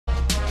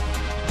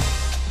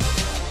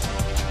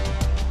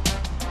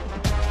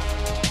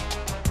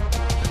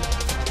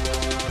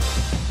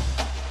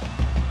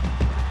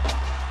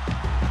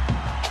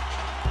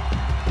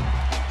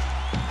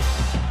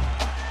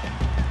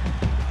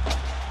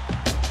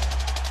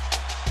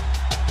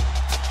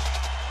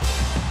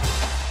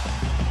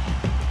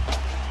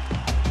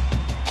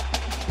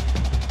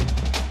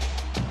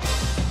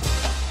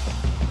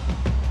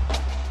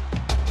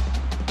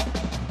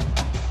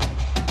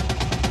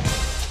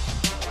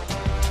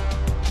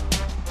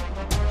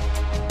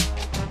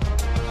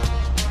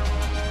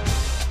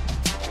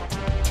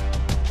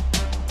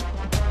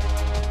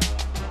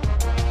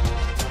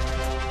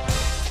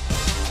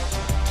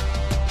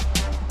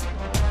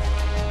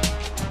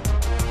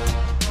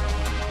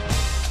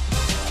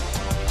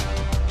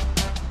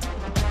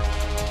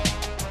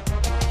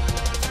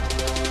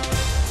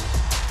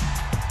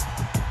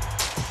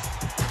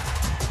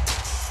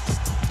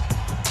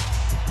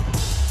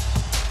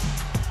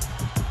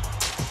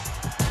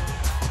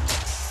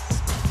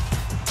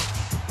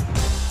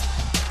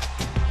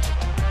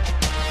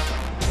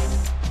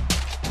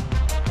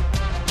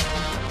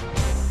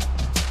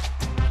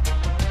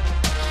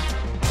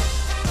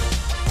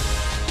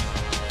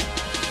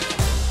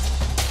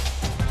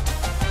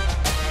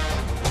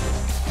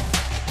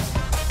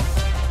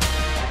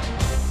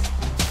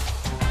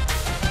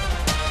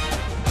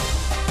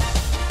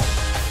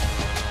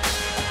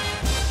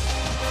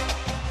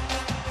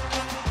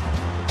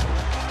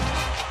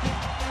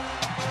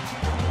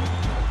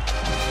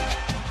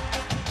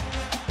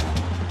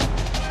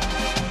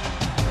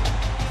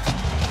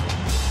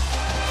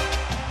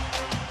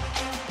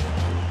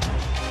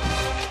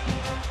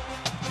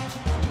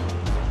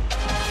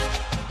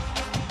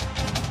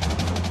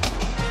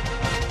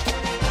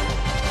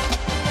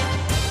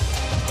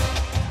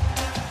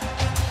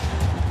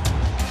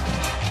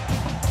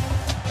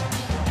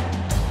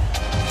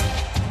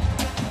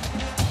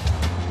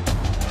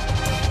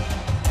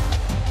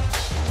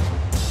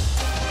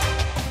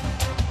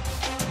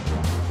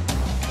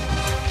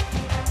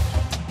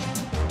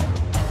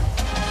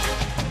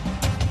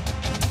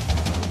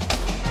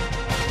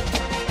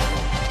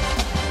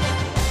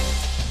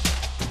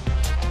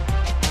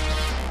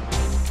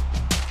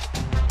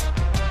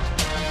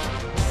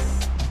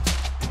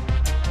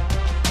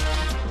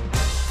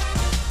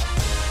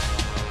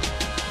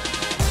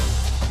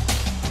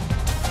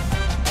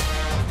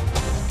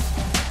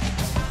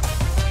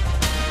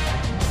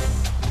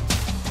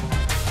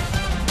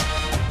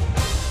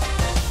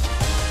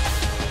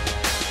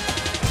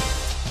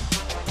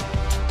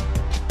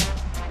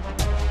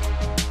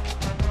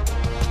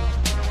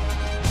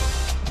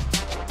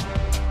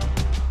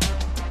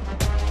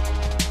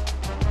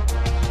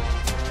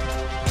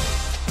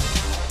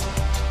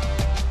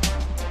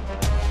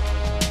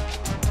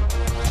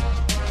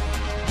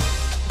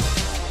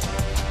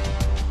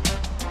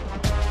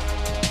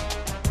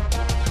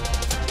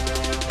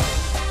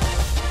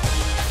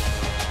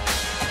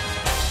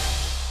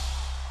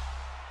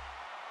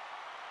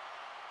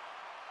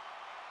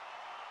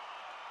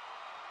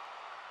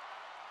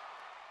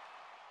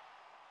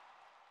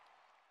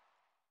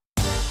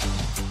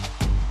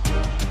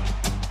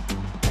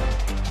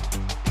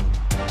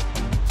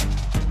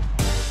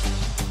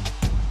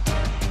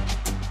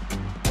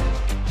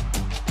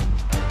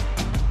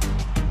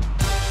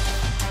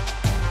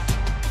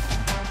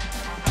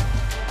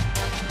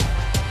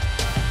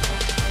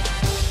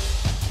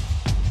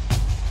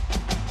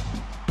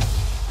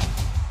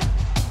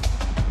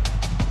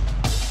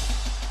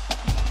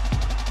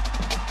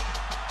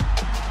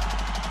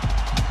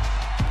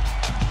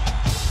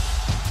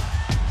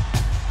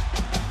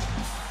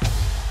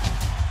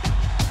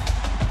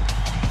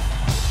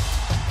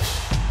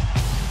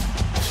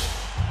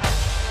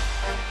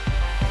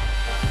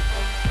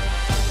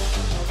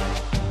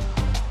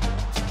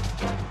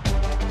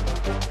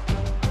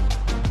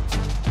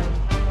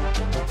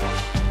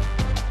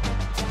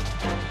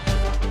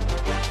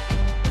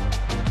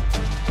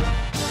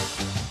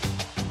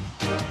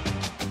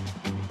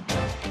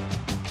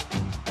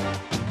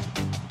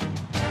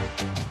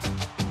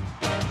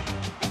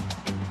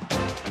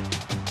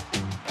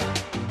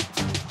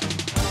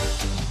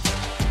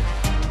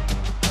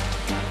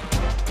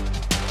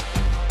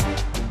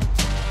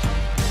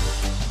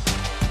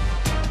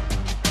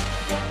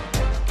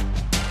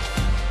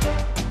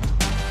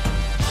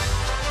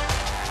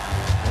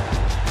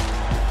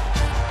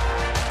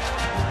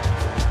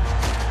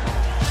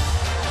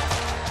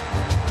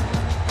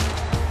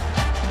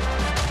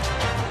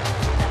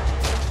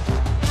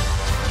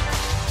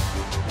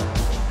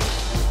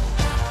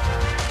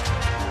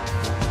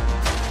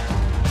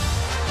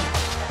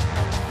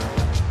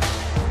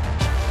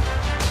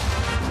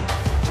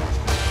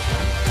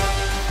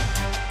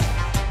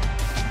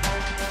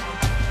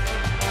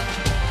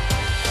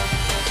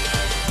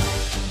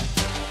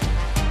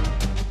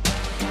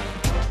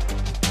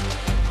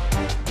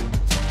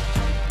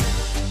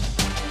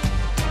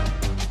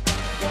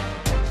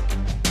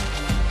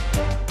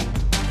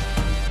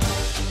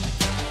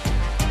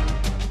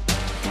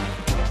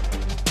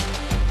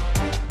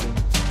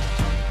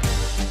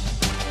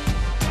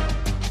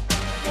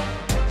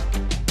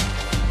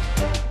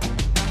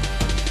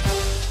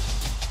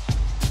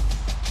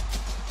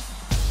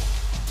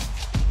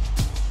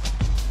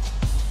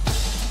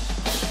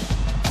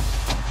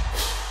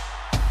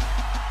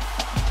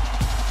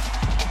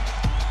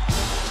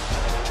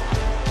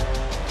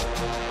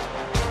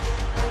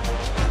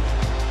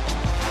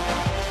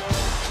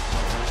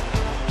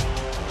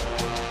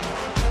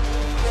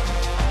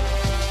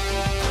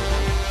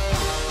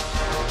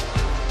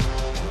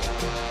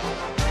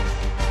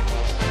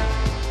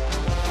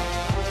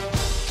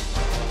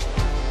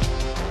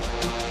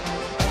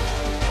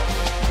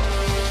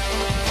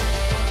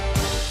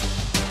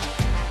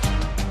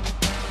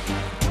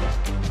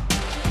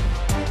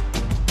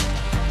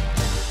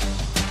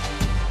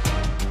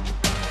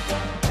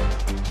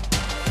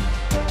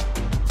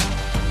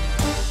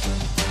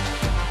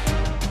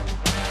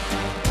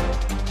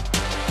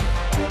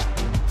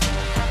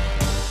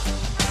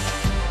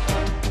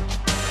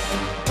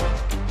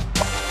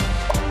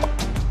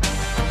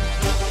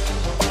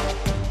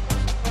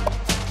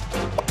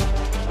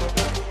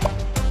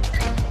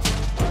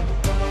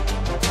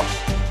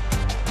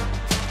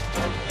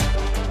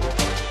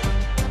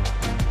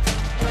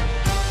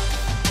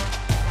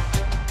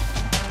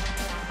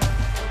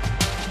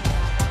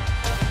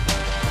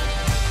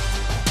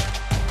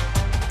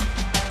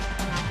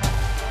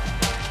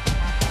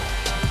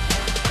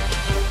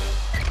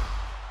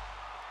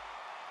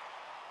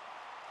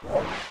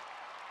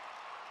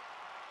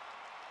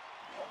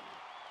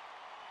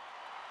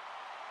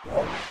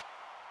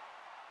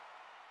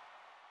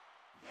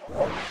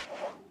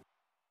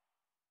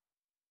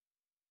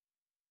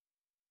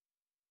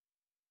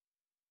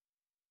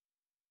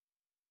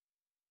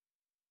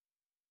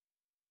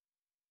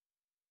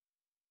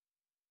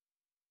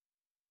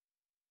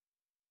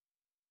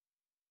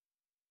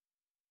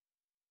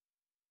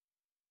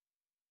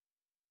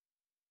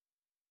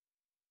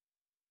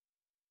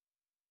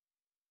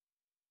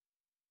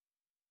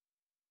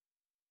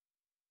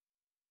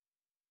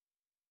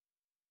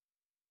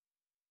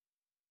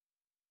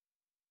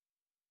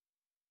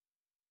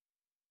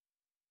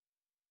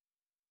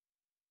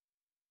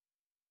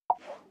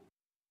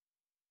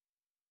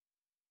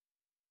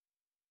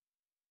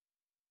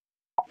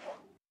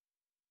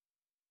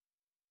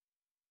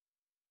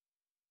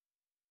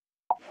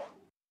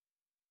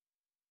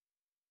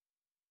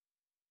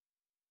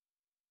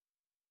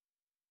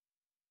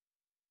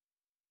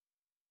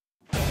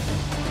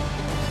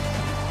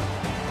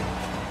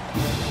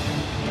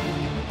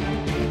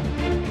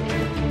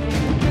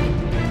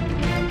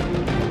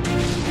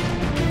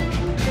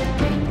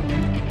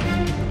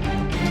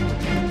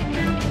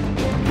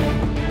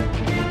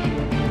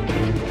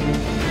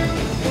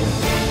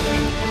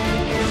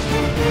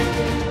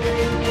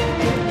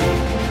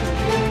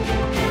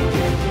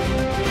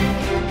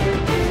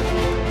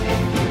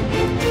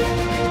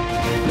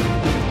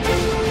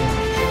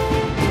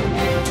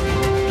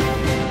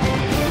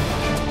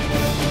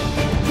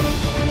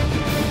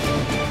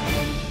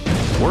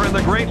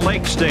The Great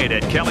Lakes State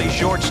at Kelly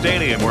Short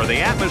Stadium, where the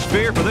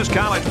atmosphere for this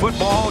college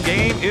football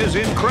game is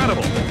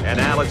incredible. And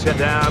now let's head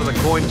down to the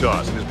coin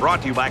toss. It is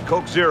brought to you by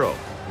Coke Zero.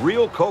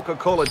 Real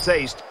Coca-Cola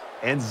taste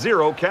and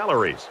 0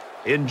 calories.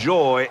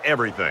 Enjoy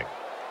everything.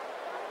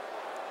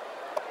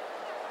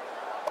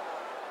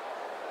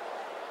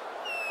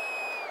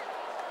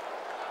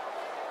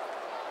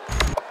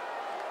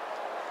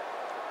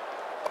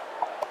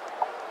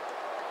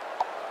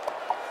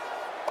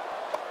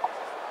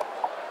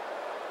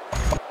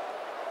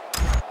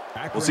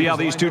 We'll see how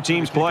these two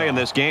teams play in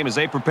this game as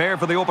they prepare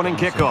for the opening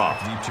kickoff.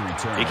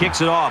 He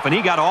kicks it off, and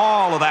he got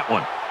all of that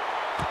one.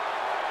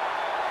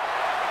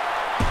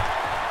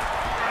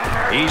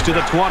 He's to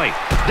the 20.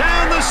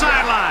 Down the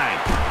sideline.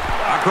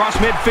 Across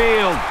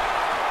midfield.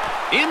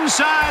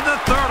 Inside the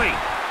 30.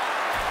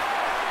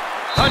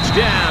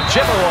 Touchdown,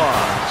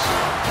 Chippewas.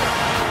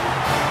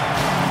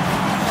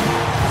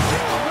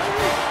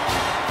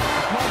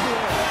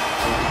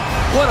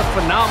 What a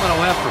phenomenal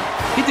effort.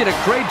 He did a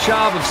great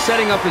job of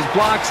setting up his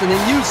blocks and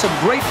then used some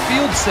great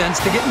field sense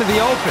to get into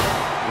the open.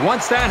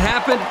 Once that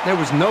happened, there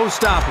was no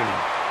stopping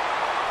him.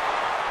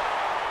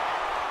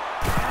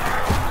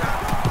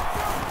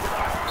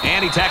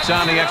 And he tacks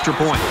on the extra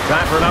point.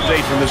 Time for an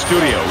update from the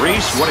studio.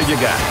 Reese, what have you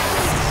got?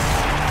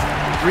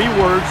 3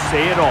 words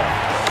say it all.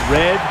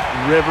 Red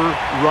River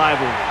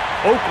rivalry.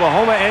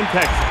 Oklahoma and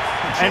Texas.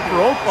 And for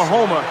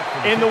Oklahoma,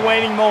 in the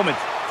waning moments,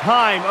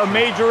 time a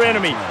major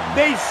enemy.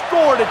 They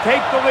score to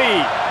take the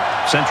lead.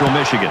 Central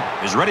Michigan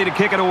is ready to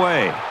kick it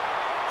away.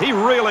 He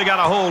really got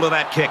a hold of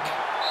that kick.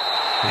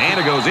 And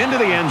it goes into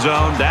the end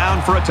zone,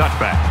 down for a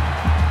touchback.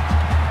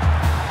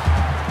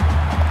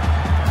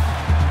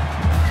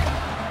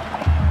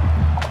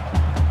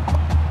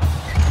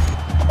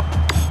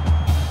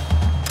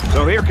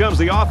 So here comes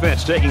the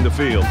offense taking the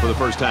field for the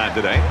first time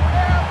today.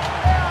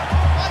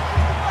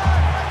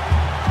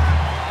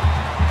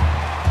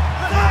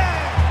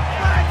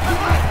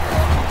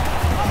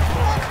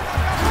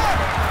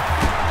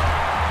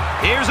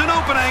 Here's an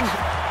opening.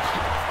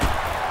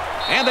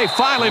 And they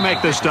finally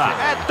make the stop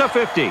at the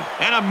 50.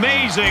 An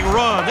amazing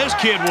run. This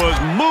kid was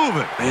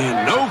moving.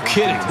 Man, no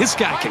kidding. This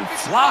guy can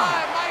fly.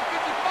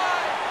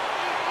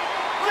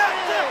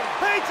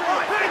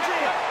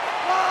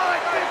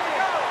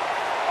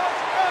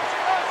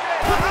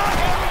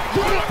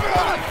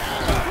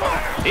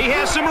 He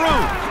has some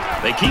room.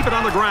 They keep it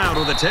on the ground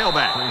with the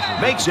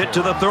tailback. Makes it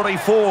to the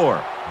 34.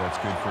 That's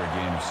good for a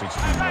game of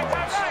 16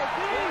 yards.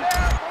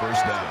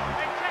 First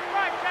down.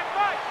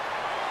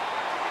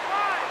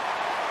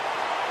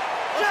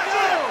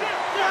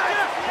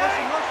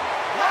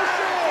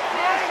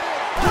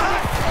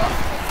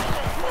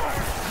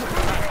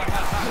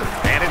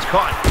 And it's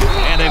caught.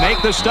 And they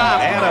make the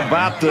stop at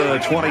about the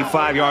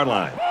 25-yard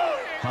line.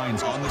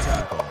 Hines on the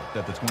tackle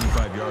at the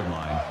 25-yard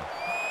line.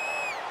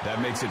 That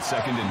makes it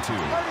 2nd and 2.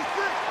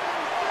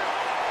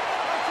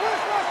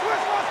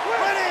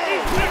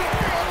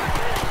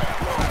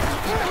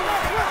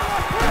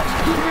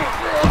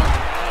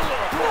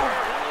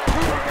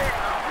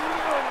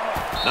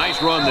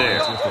 Nice run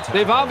there.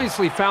 They've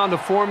obviously found a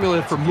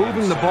formula for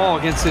moving the ball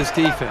against this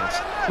defense.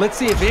 Let's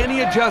see if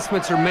any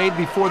adjustments are made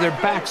before their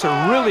backs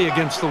are really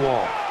against the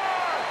wall.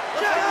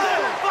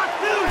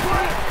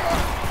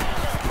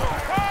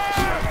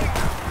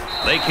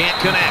 They can't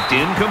connect.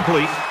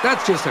 Incomplete.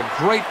 That's just a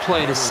great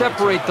play to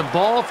separate the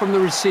ball from the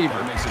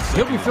receiver.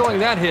 He'll be feeling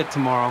that hit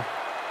tomorrow.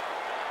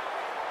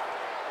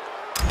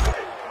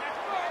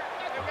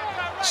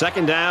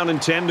 2nd down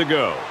and 10 to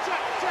go.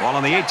 Ball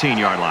on the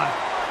 18-yard line.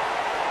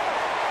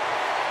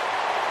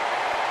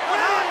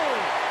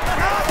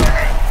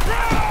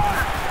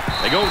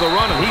 go with the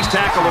run, and he's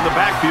tackled in the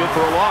backfield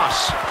for a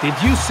loss. Did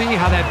you see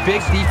how that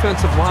big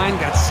defensive line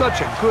got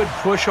such a good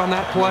push on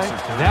that play?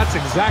 That's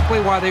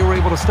exactly why they were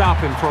able to stop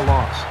him for a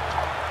loss.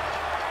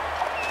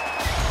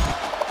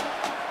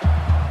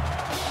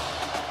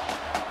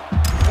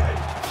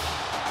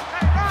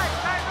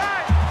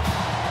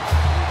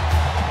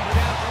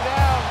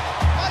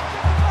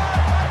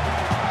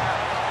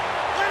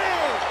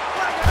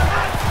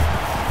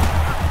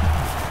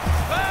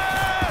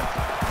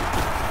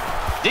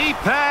 Deep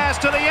pass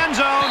to the end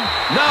zone.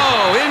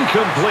 No,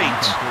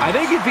 incomplete. I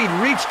think if he'd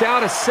reached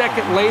out a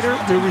second later,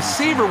 the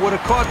receiver would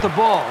have caught the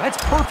ball. That's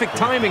perfect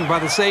timing by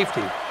the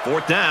safety.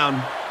 4th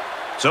down.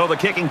 So the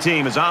kicking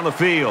team is on the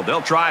field.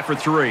 They'll try for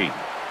 3.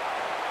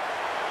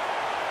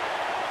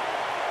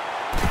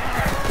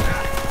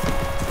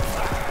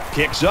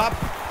 Kicks up,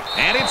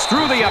 and it's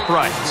through the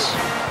uprights.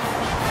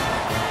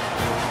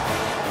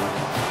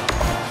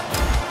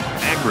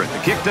 Akron to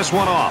kick this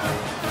one off.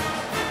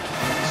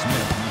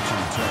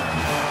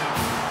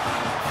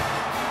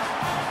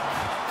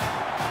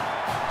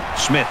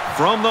 Smith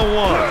from the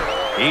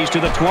 1. He's to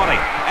the 20.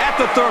 At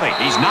the 30.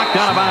 He's knocked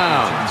out of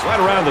bounds. Right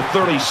around the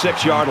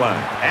 36-yard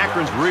line.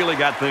 Akron's really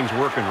got things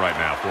working right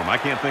now for him. I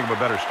can't think of a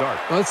better start.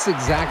 Well, that's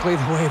exactly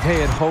the way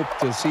they had hoped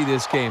to see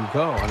this game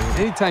go. I mean,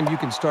 anytime you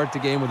can start the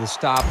game with a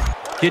stop,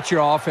 get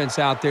your offense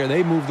out there,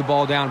 they move the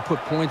ball down, put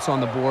points on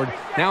the board.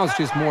 Now it's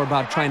just more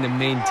about trying to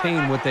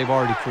maintain what they've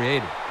already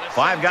created.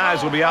 5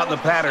 guys will be out in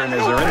the pattern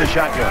as they're in the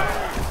shotgun.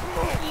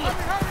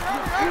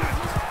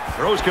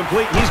 Throws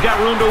complete. He's got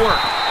room to work.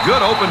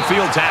 Good open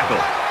field tackle.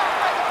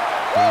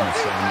 7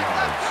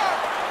 yards.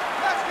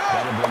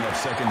 That'll bring up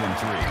 2nd and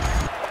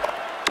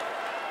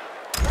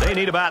 3. They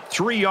need about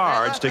 3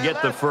 yards to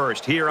get the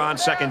first here on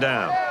 2nd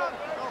down.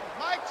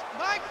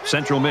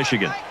 Central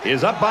Michigan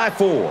is up by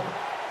 4.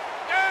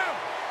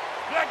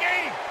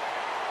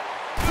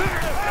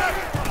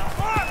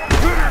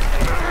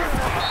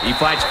 He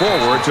fights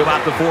forward to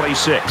about the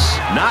 46.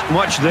 Not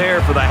much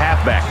there for the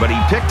halfback, but he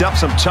picked up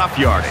some tough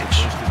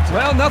yardage.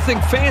 Well, nothing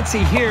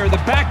fancy here. The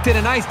back did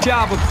a nice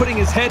job of putting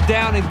his head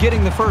down and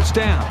getting the first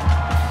down.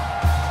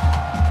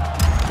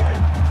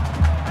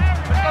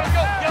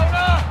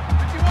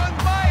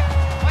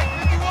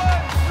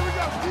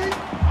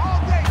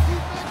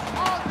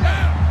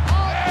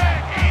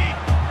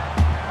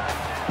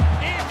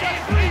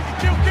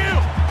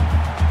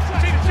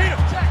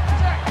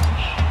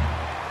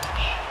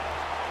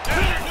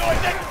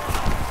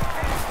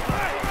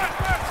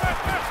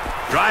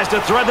 Tries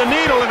to thread the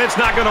needle, and it's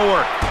not going to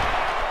work.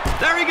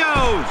 There he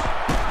goes.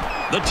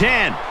 The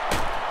 10.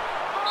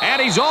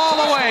 And he's all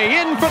the way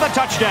in for the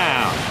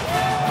touchdown.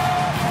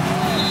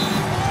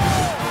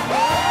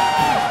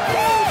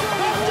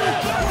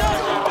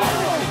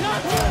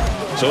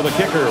 So the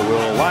kicker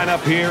will line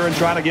up here and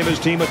try to give his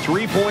team a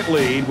 3-point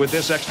lead with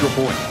this extra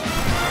point.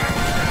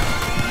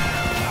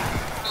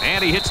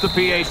 And he hits the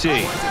PAT.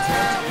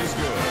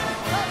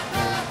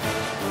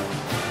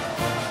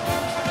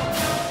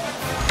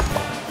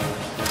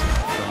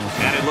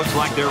 And it looks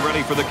like they're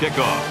ready for the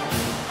kickoff.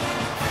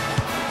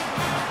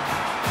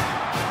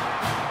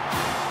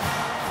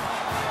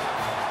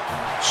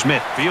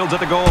 Smith fields at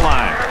the goal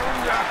line.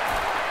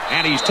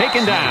 And he's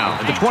taken down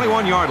at the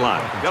 21-yard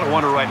line. You got to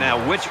wonder right now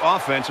which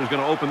offense is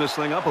going to open this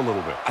thing up a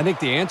little bit. I think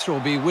the answer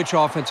will be which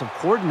offensive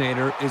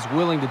coordinator is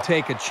willing to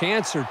take a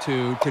chance or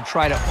two to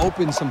try to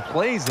open some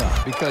plays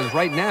up. Because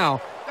right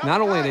now, not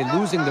only are they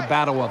losing the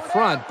battle up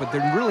front, but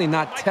they're really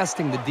not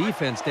testing the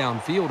defense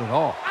downfield at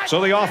all.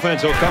 So the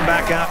offense will come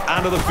back out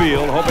onto the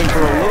field, hoping for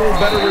a little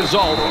better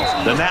result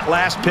than that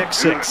last pick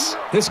six.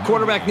 This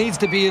quarterback needs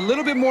to be a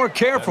little bit more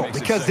careful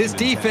because this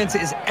defense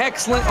is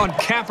excellent on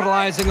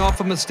capitalizing off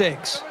of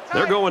mistakes.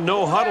 They're going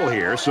no huddle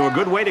here, so a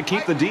good way to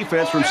keep the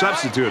defense from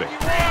substituting.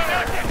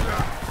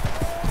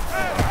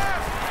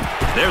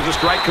 There's a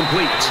strike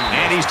complete,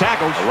 and he's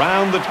tackled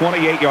around the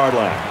 28-yard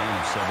line.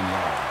 7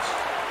 yards.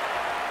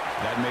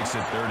 That makes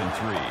it 3rd and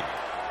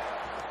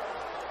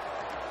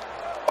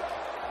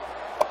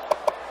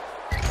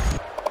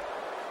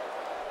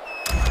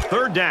 3.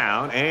 Third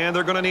down, and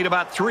they're going to need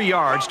about 3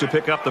 yards to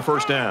pick up the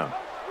first down.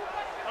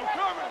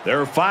 There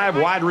are 5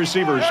 wide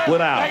receivers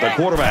split out. The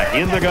quarterback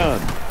in the gun.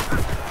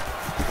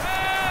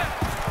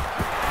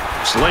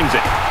 Slings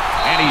it,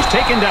 and he's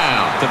taken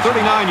down at the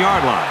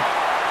 39-yard line.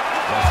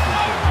 That's good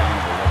for a gain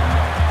of 11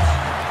 yards.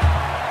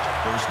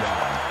 First down.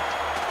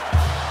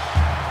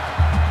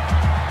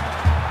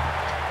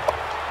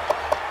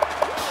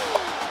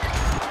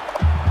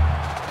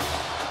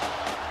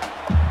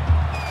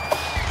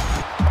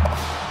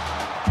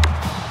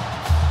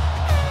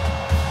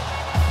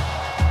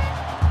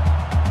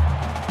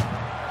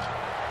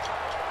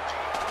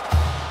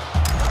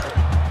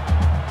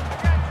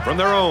 From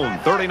their own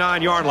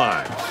 39-yard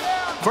line.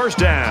 First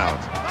down.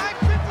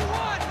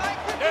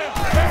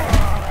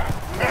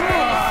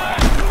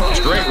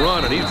 Straight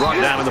run, and he's brought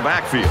down in the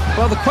backfield.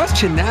 Well, the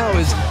question now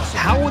is,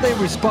 how will they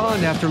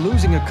respond after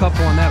losing a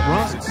couple on that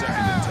run? It's 2nd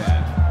and 10.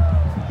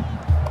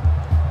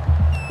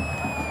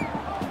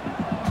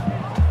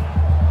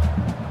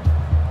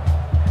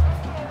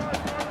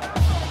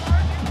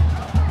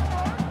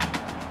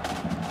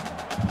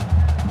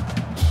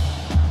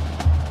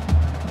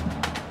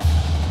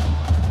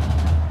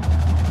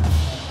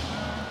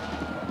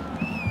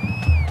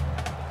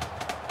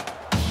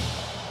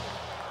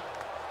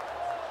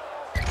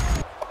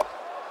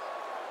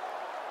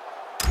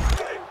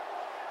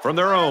 from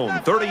their own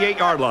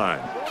 38-yard line.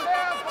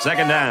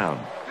 Second down.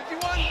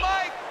 51,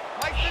 Mike.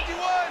 Mike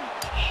 51.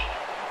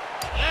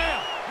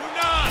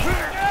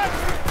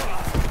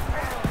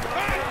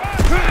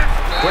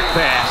 Quick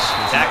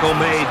pass. Tackle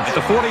made at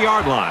the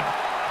 40-yard line.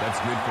 That's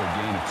good for a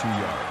gain of 2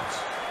 yards.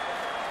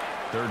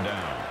 Third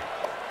down.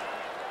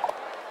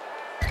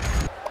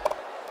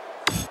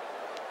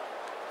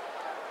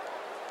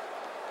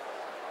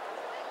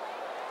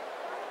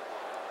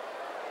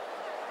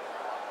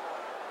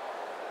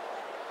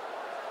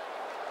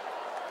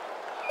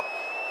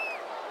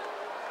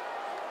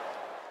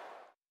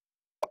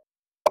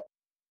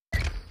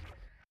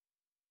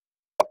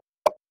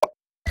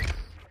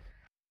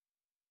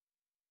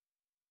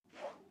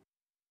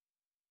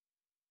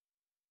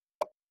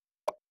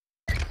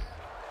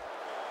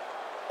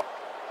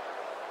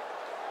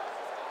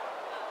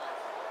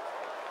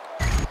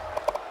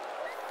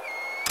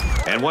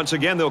 And once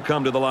again, they'll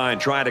come to the line,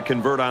 try to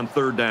convert on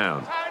third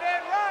down. Tight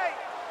end right.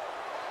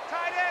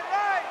 Tight end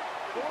right.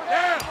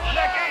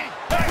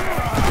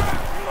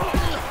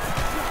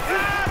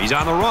 He's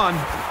on the run.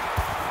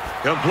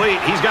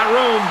 Complete. He's got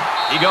room.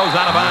 He goes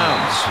out of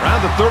bounds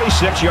around the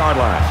 36-yard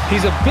line.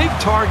 He's a big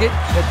target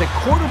that the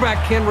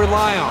quarterback can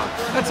rely on.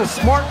 That's a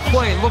smart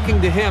play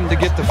looking to him to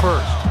get the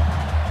first.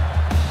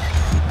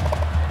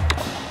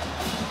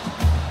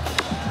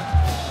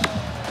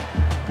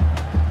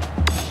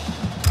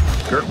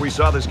 Kurt, we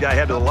saw this guy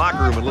head to the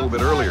locker room a little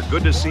bit earlier.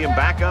 Good to see him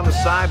back on the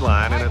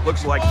sideline, and it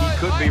looks like he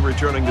could be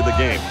returning to the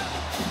game.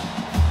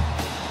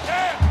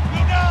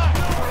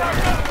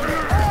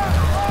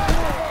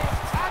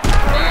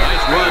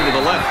 Nice run to the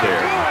left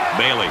there.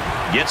 Bailey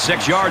gets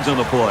 6 yards on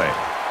the play.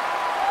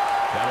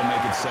 That'll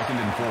make it 2nd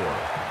and 4.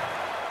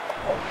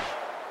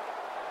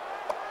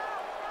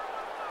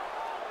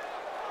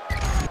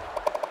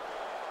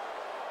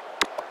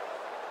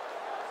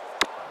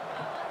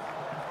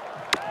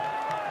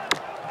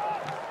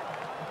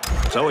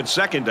 So it's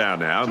second down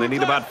now, and they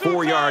need about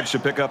 4 yards to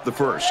pick up the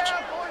first. Hey,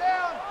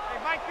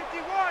 Mike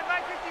 51.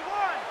 Mike 51.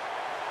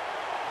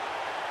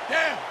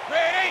 Down.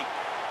 Ready.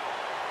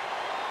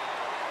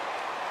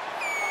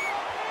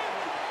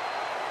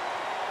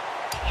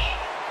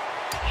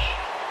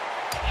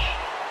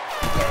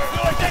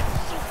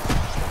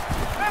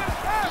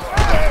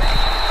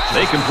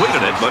 They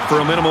completed it, but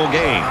for a minimal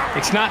gain.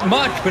 It's not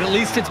much, but at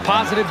least it's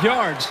positive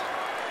yards.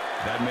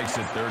 That makes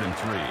it 3rd and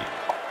 3.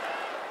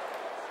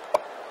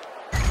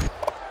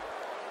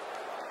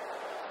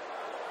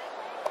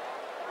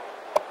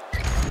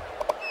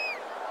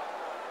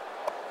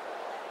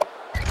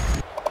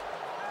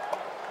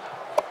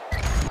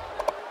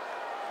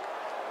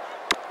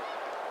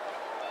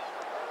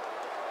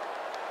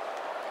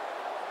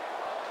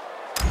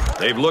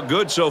 They've looked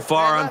good so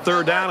far on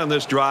third down in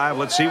this drive.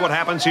 Let's see what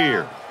happens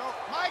here.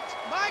 Mike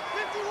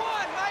 51.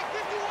 Mike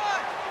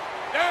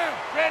 51. Down.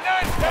 Red.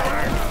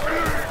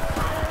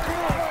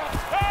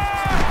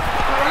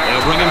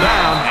 They'll bring him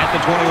down at the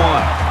 21.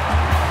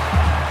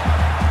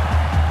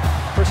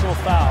 Personal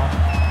foul.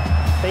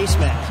 Face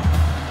mask.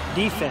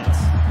 Defense.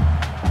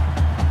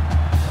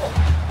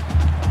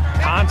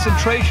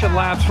 Concentration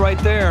lapse right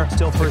there.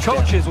 Still the first down.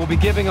 coaches will be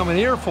giving them an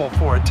earful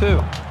for it, too.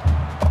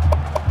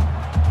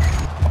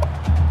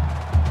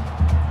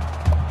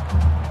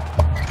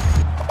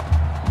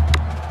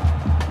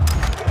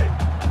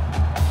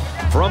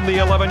 From the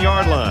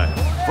 11-yard line.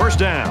 First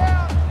down.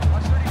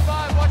 Watch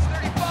 35. Watch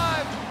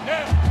 35.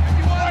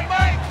 51,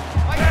 Mike.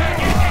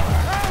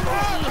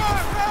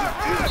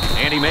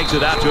 And he makes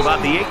it out to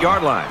about the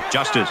 8-yard line.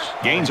 Justice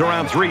gains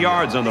around 3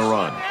 yards on the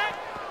run.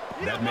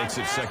 That makes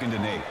it 2nd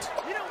and 8.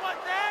 You don't want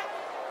that.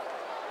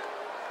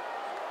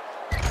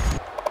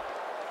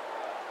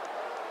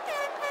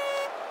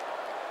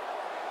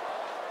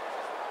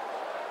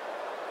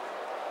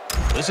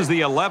 This is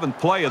the 11th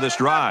play of this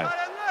drive.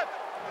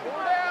 Four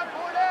down.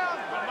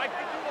 Mike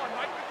 51.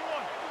 Mike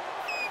 51.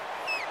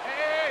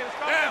 Hey, let's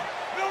go. Down.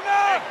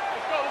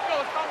 Let's go.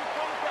 Let's calm.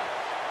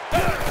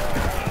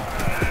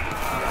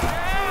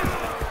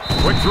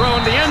 Quick throw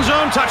in the end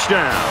zone.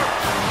 Touchdown.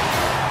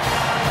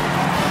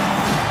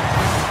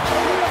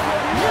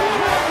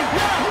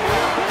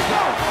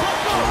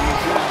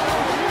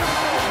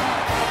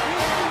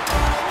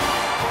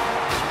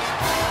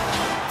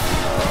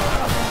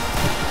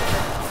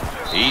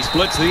 He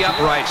splits the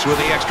uprights with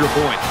the extra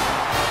point.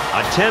 A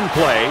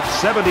 10-play,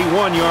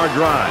 71-yard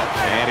drive,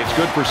 and it's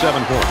good for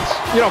 7 points.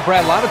 You know,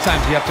 Brad, a lot of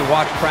times you have to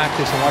watch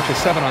practice and watch a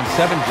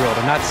 7-on-7 drill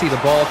to not see the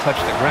ball touch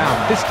the ground.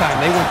 This time,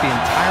 they went the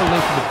entire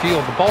length of the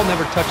field. The ball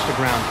never touched the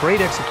ground.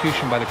 Great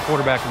execution by the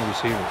quarterback and the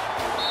receivers.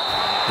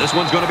 This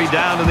one's going to be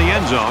down in the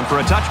end zone for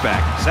a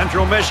touchback.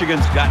 Central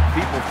Michigan's got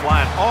people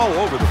flying all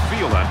over the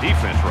field on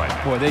defense right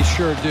now. Boy, they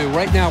sure do.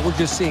 Right now, we're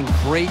just seeing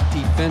great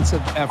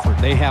defensive effort.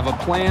 They have a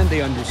plan.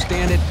 They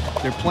understand it.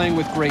 They're playing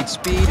with great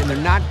speed, and they're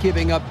not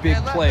giving up big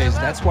plays.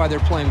 That's why they're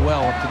playing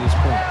well up to this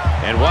point.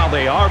 And while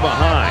they are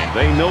behind,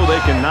 they know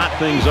they can knot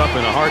things up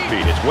in a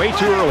heartbeat. It's way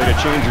too early to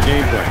change your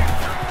game plan.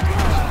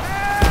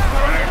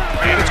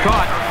 And it's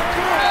caught.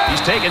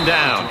 He's taken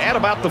down at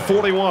about the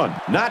 41.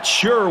 Not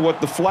sure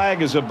what the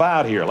flag is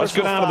about here. Let's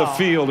go down to the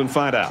field and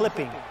find out.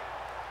 Clipping.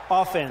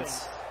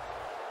 Offense.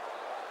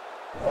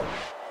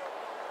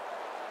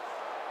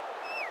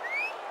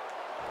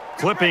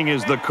 Clipping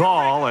is the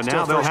call, and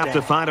now they'll have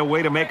to find a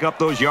way to make up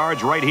those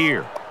yards right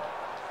here.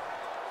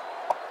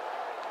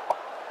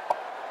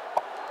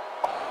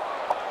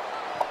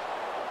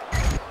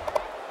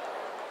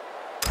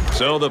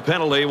 So the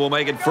penalty will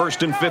make it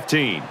 1st and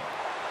 15.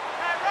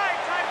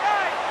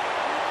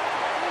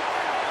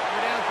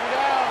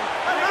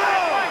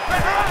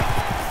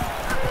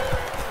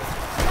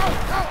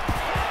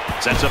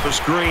 Sets up a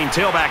screen.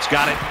 Tailback's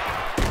got it.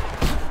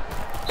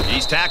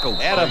 He's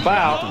tackled at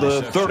about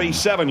the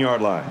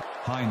 37-yard line.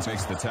 Hines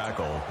makes the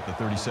tackle at the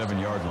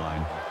 37-yard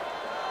line.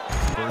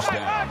 First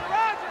down.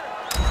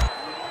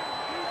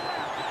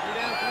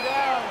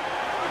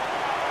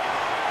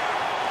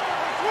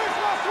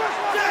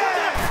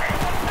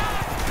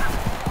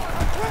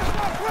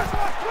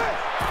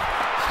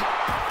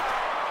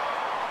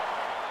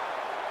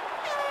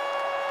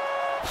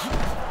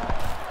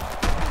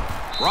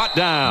 Brought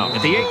down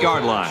at the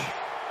 8-yard line.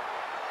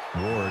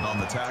 Ward on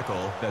the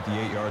tackle at the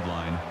 8-yard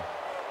line.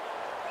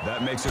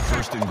 That makes it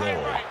 1st and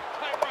goal.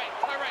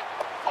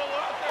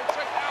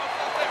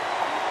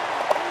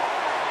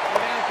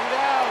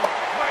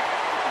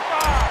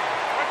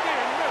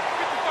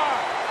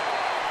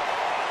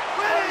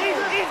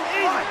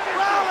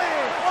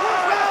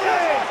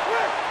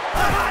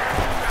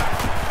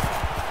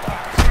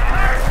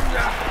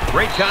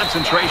 Great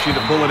concentration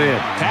to pull it in.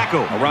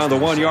 Tackle around the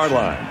 1-yard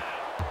line.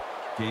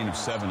 Gain of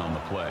 7 on the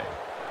play.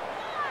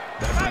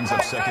 That brings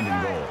up 2nd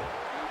and goal.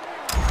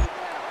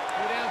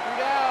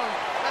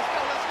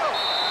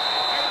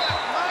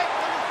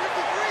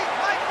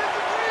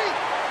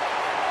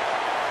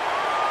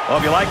 Well,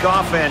 if you like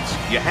offense,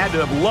 you had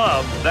to have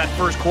loved that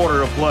first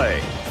quarter of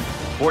play.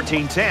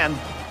 14-10,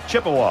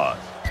 Chippewas.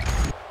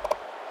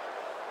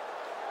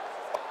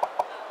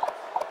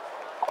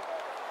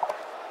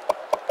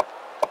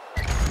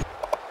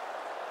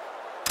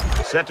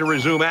 Set to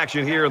resume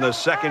action here in the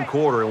second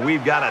quarter, and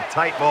we've got a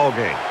tight ball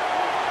game.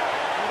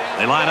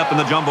 They line up in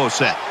the jumbo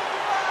set.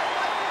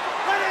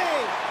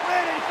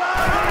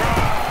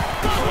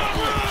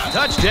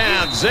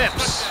 Touchdown,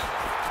 Zips.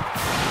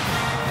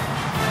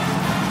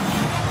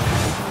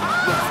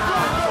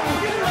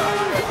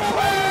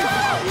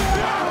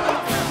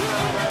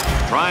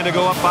 Trying to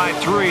go up by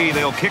 3.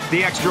 They'll kick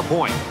the extra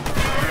point.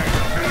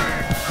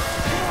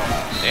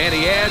 And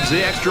he adds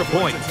the extra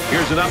point.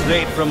 Here's an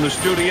update from the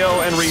studio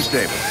and Reese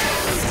Davis.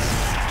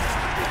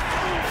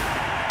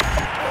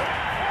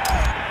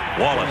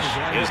 Wallace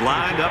is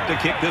lined up to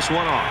kick this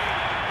one off.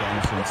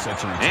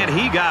 And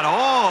he got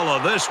all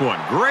of this one.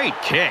 Great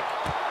kick.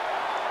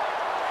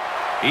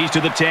 He's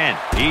to the 10.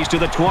 He's to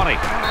the 20.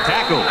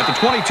 Tackle at the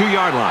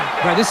 22-yard line.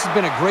 Right, this has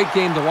been a great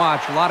game to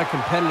watch. A lot of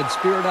competitive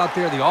spirit out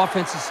there. The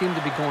offenses seem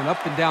to be going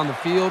up and down the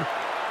field.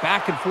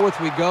 Back and forth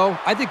we go.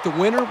 I think the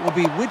winner will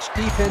be which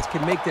defense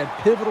can make that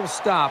pivotal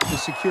stop to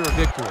secure a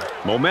victory.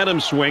 Momentum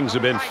swings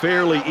have been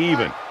fairly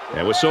even.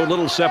 And with so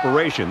little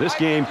separation, this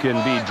game can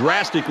be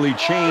drastically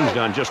changed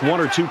on just 1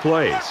 or 2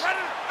 plays.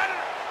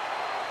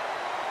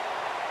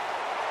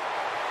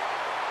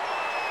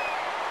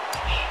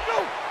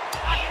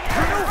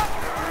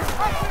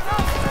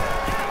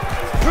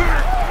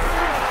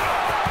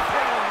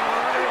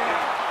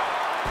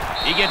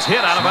 He gets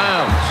hit out of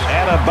bounds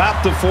at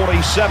about the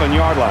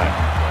 47-yard line.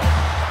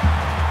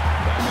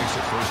 That makes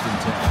it 1st and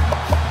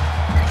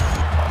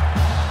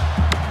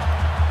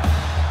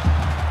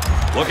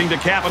 10. Looking to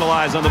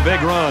capitalize on the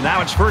big run.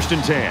 Now it's 1st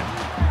and 10.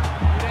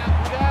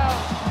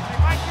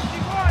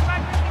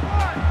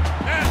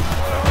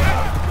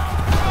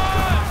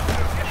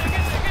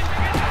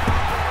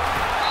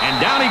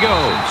 And down he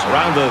goes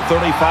around the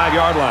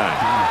 35-yard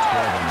line.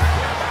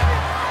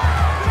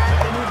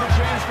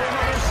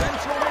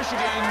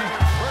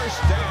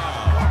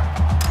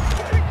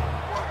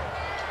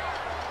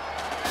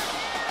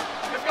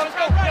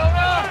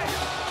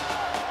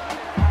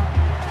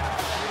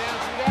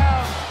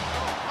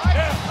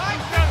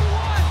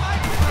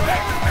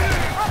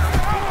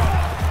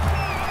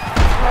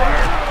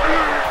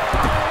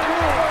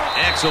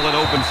 Excellent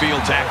open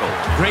field tackle.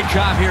 Great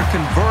job here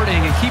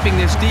converting and keeping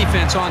this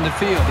defense on the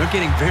field. They're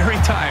getting very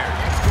tired.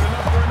 That's good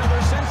enough for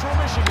another Central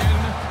Michigan.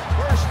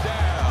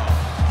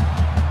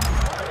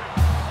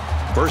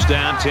 First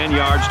down. 10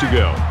 yards to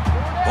go.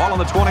 Ball on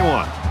the 21.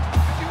 51,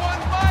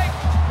 Mike.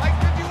 Mike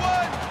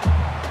 51.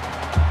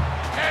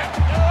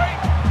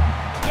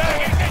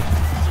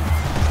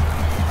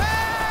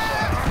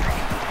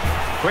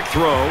 Quick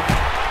throw.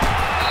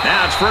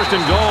 Now it's 1st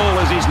and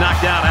goal as he's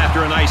knocked out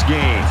after a nice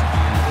gain.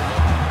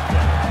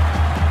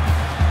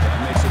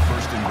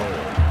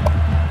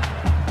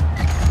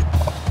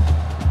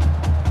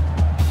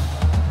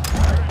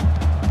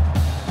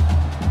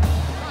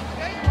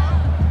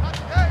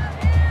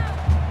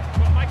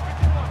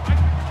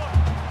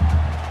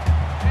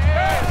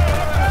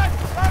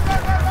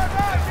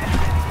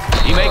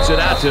 It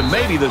out to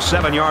maybe the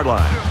 7-yard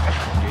line.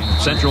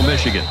 Central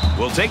Michigan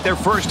will take their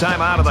first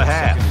time out of the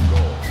half.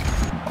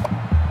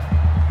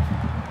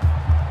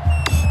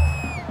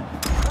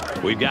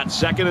 We've got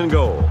 2nd and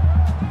goal.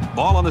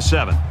 Ball on the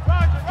 7.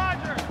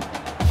 Roger.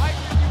 Mike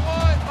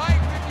 51.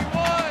 Mike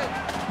 51.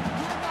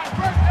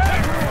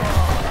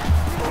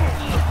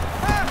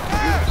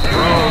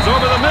 Throws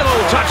over the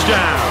middle.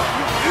 Touchdown.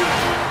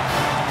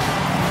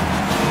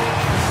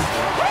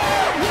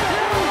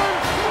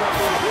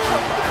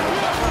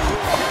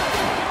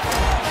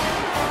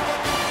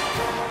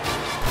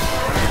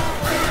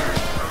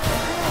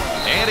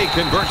 And he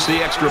converts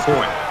the extra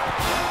point.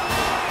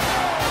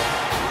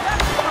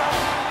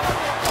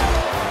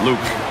 Luke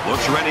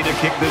looks ready to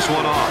kick this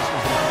one off.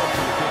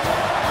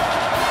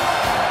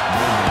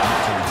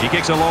 He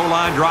kicks a low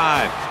line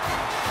drive.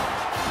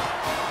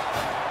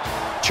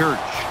 Church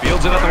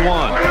fields it at the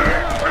 1.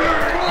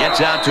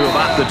 Gets out to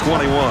about the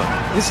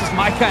 21. This is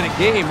my kind of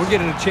game. We're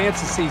getting a chance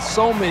to see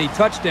so many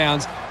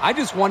touchdowns. I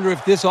just wonder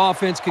if this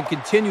offense can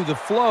continue the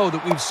flow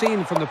that we've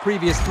seen from the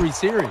previous 3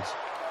 series.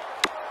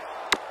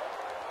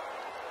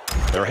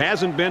 There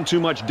hasn't been too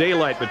much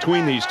daylight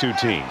between these two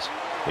teams.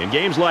 In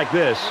games like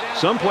this,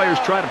 some players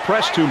try to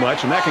press too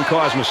much, and that can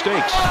cause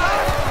mistakes.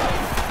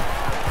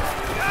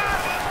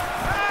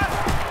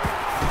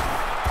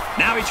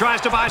 Now he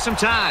tries to buy some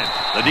time.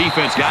 The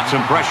defense got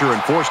some pressure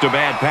and forced a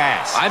bad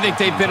pass. I think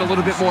they've been a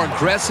little bit more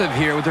aggressive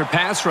here with their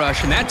pass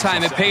rush, and that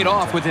time it paid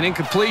off with an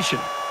incompletion.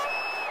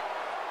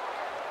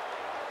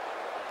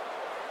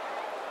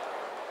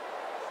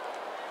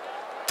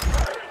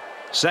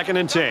 Second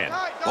and 10.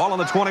 Ball on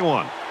the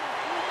 21.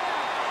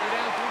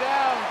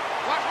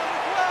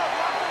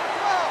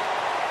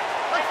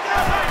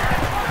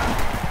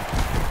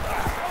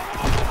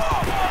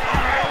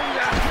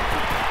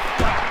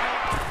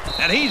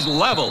 And he's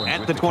level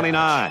at the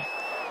 29.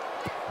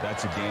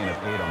 That's a gain of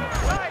 8 on the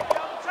play.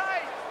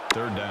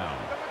 3rd down.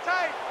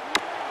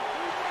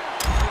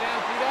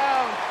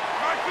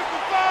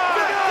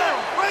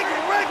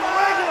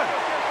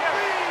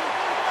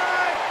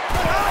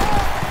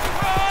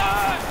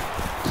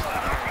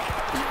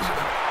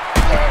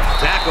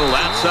 Tackle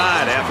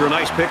outside after a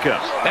nice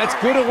pickup. That's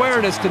good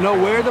awareness to know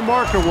where the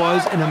marker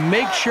was and to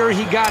make sure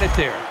he got it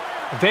there.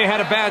 If they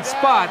had a bad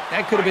spot,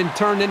 that could have been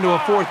turned into a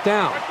 4th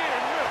down.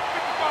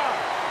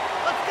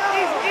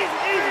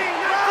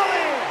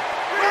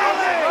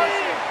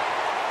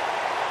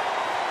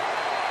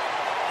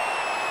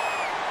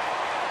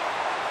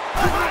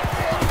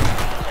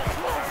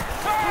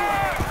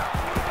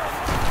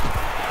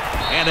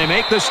 And they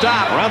make the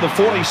stop around the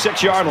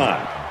 46-yard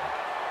line.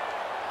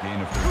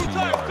 Gain of 13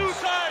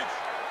 yards.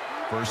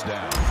 1st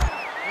down.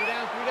 3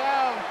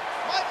 down.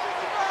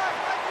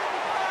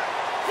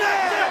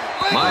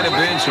 Might have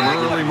been some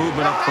early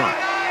movement up front.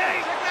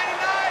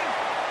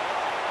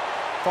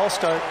 False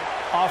start,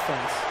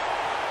 offense.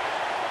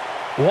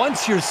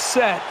 Once you're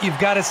set, you've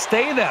got to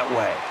stay that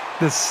way.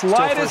 The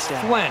slightest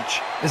flinch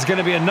is going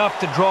to be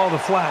enough to draw the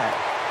flag.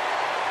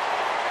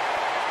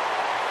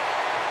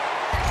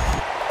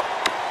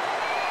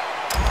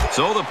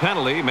 So the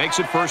penalty makes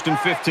it 1st and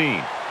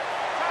 15.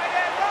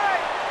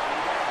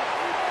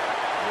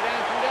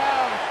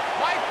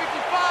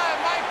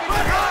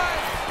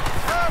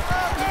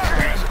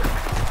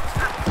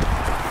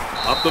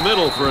 Up the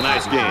middle for a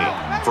nice gain.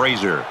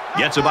 Frazier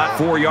gets about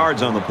 4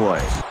 yards on the play.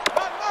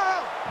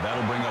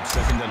 That'll bring up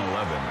 2nd and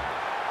 11.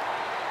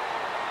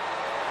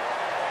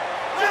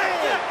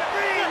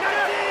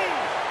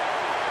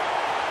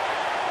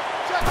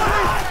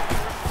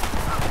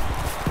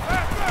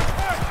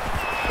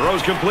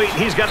 Throws complete.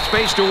 He's got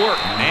space to work.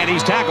 And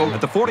he's tackled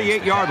at the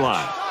 48-yard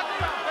line.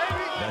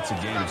 That's a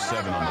gain of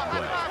 7 on the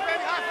play.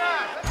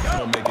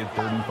 That'll make it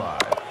 3rd and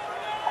 5.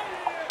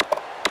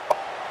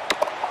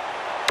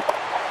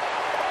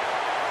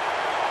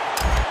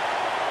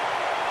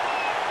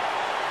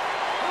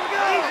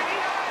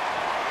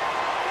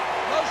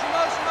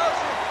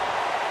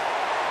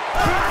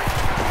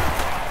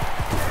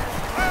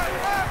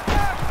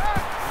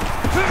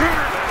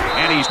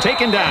 And he's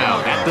taken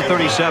down at the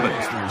 37.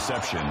 The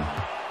reception.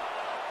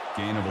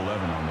 Gain of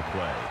 11 on the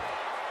play.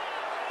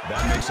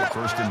 That makes it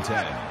 1st and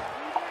 10.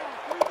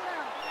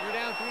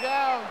 3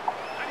 down.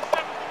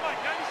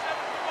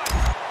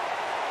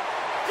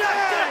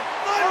 97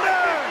 for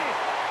Mike.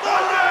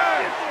 97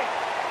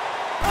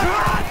 for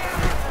Mike.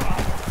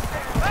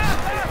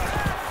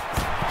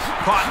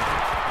 Caught.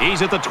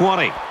 He's at the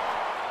 20.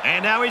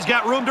 And now he's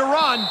got room to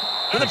run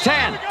to the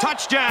 10.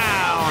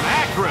 Touchdown,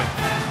 Akron.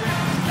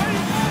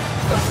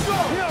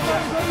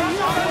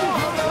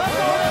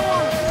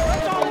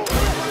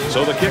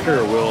 So the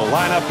kicker will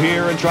line up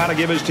here and try to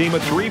give his team a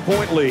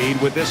 3-point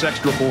lead with this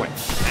extra point.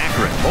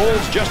 Akron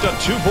holds just a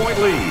 2-point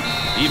lead.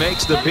 He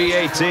makes the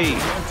PAT.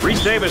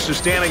 Reese Davis is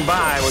standing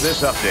by with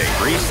this update.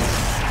 Reese?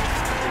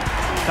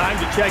 Time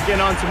to check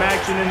in on some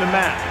action in the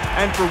map.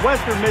 And for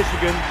Western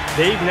Michigan,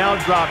 they've now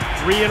dropped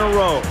 3 in a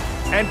row.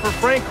 And for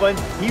Franklin,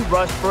 he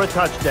rushed for a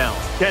touchdown.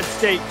 Kent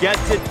State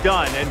gets it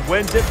done and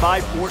wins it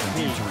by 14.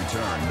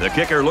 The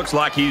kicker looks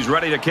like he's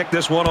ready to kick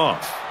this one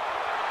off.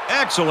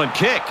 Excellent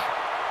kick.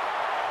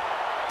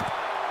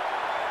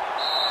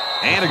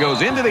 And it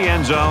goes into the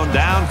end zone,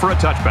 down for a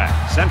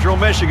touchback. Central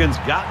Michigan's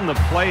gotten the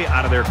play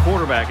out of their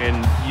quarterback,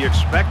 and you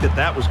expect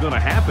that was going to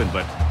happen.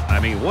 But, I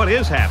mean, what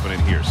is happening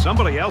here?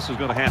 Somebody else is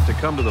going to have to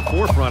come to the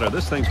forefront, or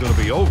this thing's going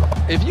to be over.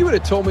 If you would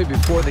have told me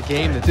before the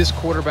game that this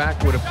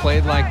quarterback would have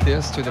played like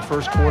this through the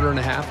first quarter and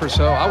a half or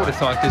so, I would have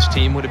thought this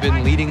team would have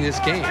been leading this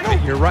game.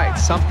 But you're right.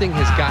 Something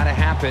has got to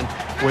happen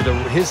where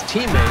his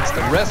teammates,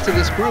 the rest of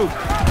this group,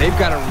 they've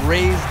got to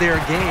raise their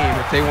game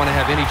if they want to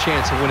have any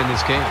chance of winning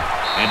this game.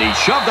 And he's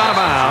shoved out of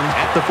bounds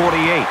at the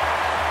 48.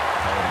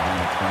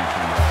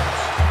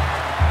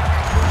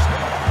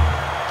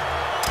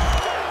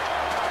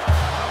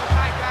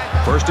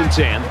 First and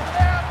 10.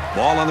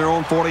 Ball on their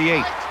own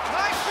 48.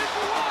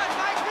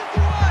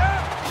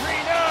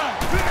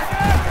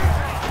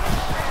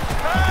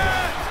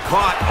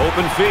 Caught,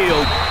 open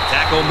field.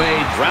 Tackle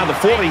made around the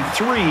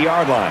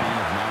 43-yard line.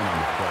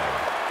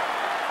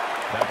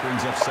 That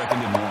brings up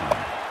 2nd and 1.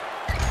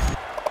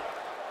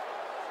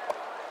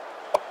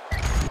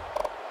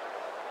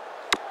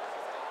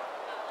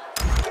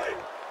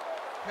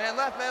 Man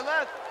left, man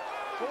left.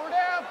 4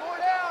 down, 4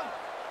 down.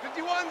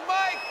 51's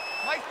Mike.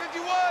 Mike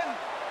 51.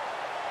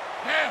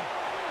 Damn.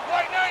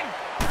 White 90.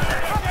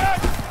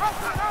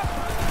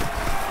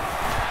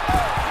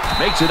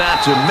 Makes it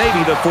out to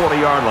maybe the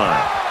 40-yard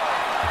line.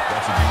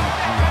 That's a gain of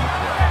 3 on the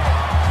play.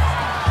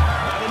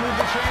 That'll move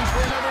the chains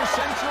for another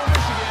Central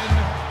Michigan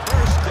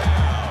first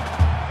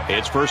down.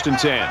 It's 1st and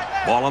 10.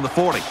 Ball on the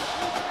 40.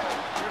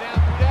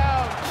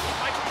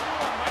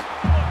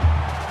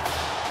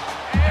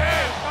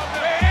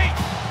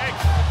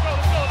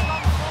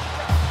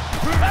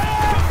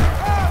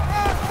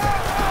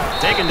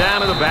 Taken down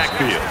to the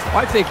backfield.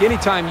 I think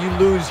anytime you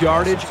lose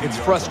yardage, it's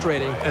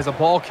frustrating. As a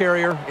ball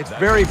carrier, it's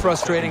very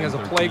frustrating as a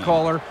play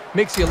caller.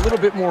 Makes you a little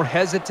bit more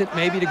hesitant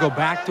maybe to go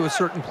back to a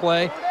certain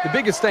play. The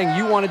biggest thing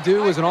you want to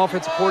do as an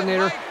offensive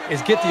coordinator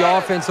is get the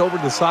offense over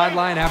to the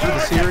sideline after the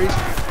series,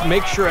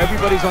 make sure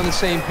everybody's on the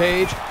same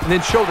page, and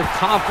then show the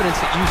confidence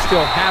that you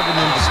still have in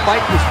them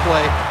despite this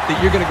play,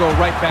 that you're going to go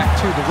right back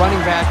to the running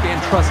back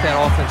and trust that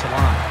offensive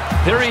line.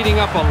 They're eating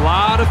up a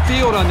lot of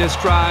field on this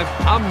drive.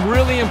 I'm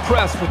really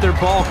impressed with their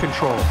ball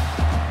control.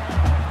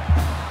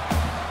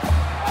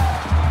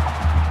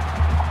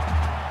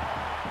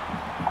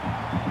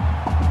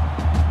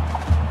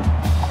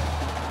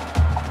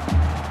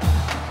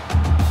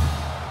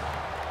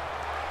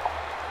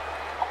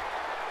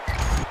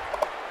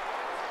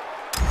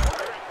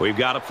 We've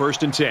got a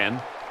 1st and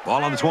 10.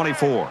 Ball on the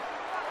 24.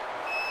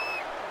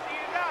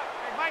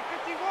 Mike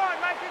 51,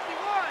 Mike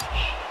 51.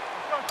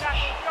 Let's go,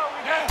 tackle, let's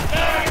go.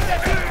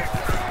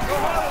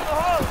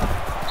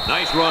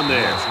 Nice run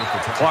there.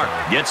 Clark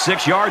gets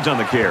 6 yards on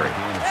the carry. A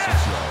gain of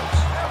 6 yards.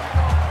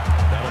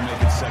 That'll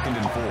make it 2nd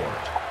and 4.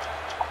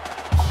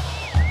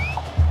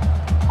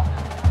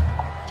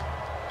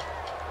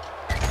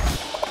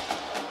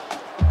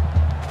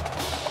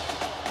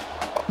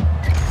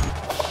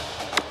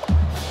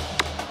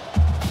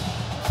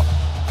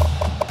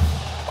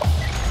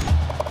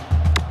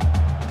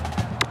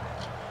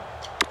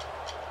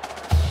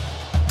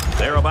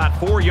 They're about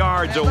 4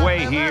 yards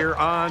away here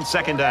on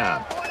 2nd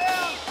down.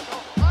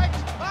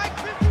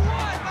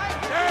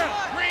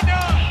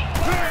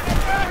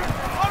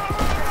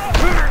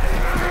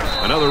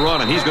 Another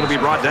run, and he's going to be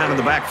brought down in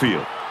the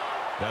backfield.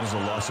 That is a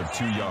loss of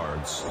 2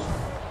 yards.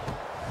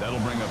 That'll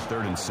bring up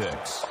 3rd and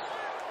 6.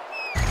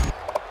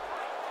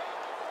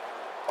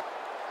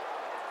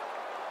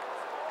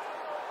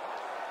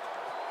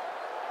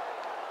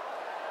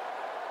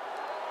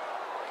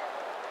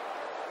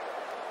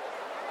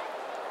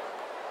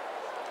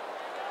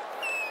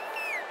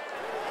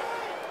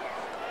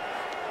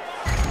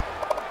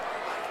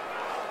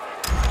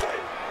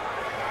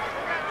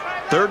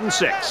 Third and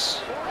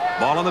 6.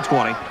 Ball on the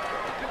 20.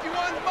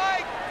 51's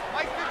Mike.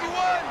 Mike 51.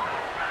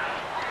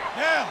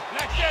 Yeah,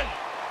 next in.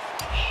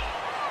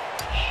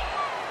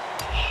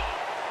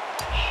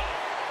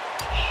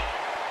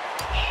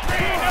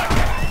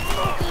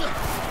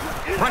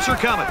 Pressure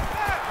coming.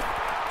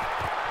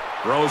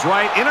 Throws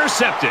right,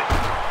 intercepted.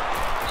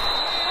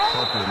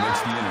 Parker makes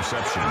the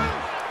interception.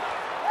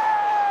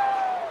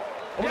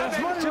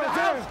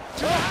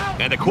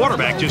 And the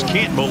quarterback just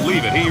can't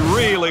believe it. He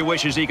really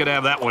wishes he could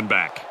have that one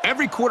back.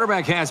 Every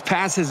quarterback has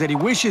passes that he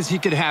wishes he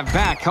could have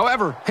back.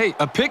 However, hey,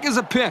 a pick is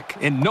a pick,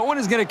 and no one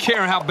is going to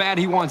care how bad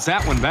he wants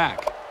that one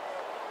back.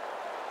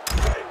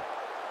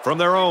 From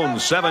their own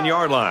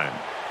 7-yard line.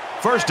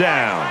 First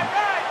down.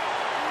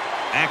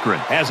 Akron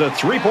has a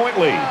 3-point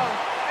lead.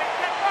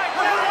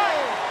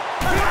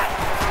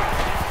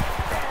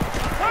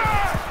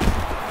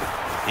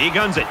 He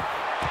guns it.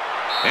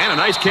 And a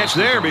nice catch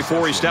there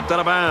before he stepped out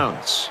of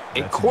bounds.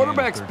 A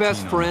quarterback's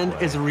best friend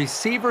is a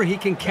receiver he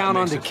can count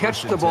on to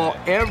catch the ball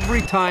every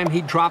time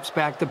he drops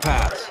back to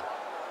pass.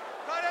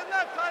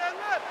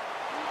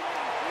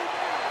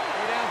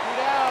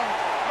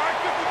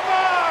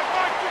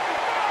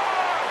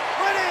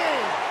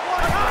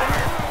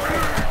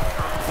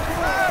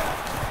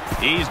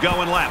 He's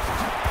going left.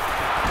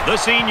 The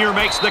senior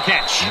makes the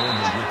catch.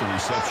 Morgan with the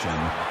reception.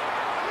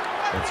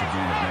 That's a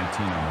gain of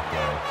 19 on the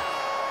play.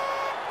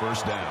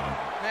 First down.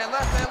 Man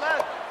left, man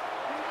left.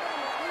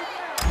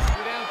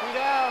 3 down, 3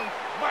 down.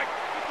 Mike,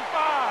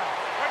 55.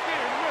 Right there,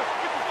 in the middle,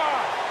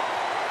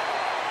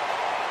 55.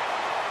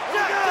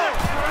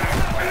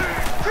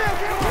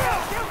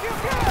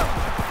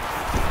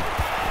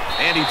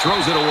 And he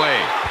throws it away.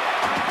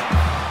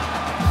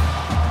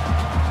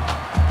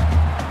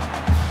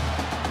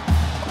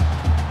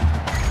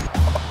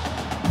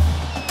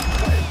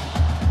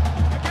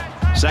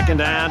 Second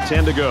down,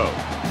 10 to go.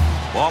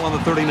 Ball on the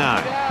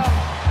 39.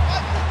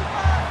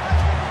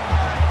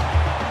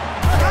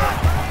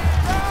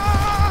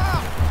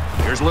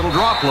 Here's a little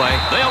draw play.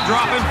 They'll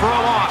drop him for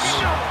a loss.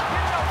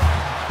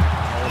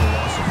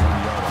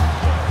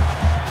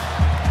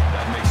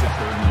 That makes it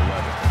 3rd and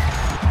 11.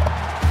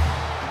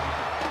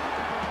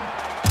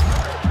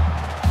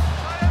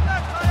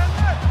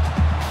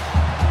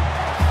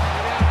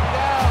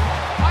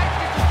 Mike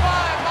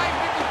 55, Mike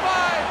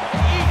 55.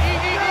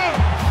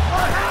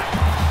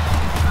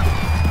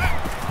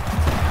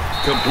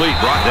 Complete,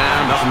 brought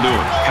down, nothing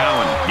doing.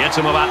 Cowan gets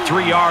him about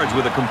 3 yards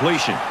with a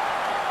completion.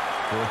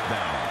 4th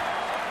down.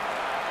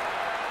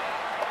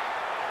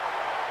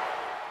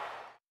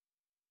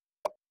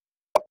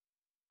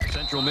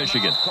 Central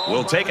Michigan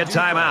will take a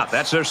timeout.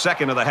 That's their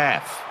second of the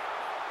half.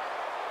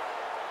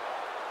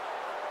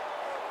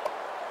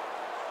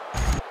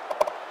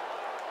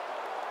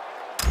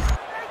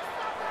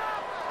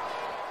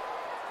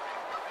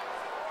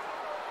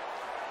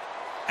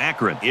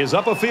 Akron is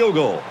up a field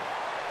goal.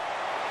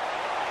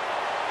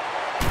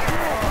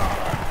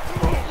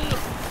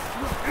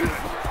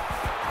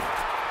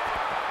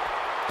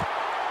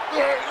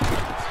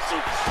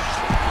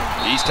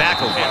 He's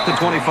tackled at the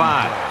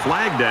 25.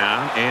 Flag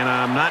down, and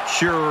I'm not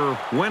sure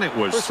when it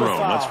was Personal thrown.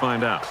 foul. Let's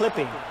find out.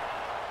 Clipping.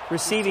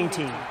 Receiving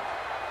team.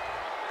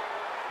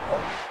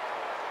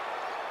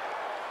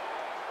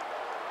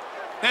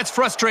 That's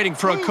frustrating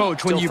for a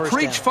coach when Still you first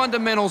preach down.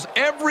 fundamentals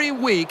every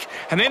week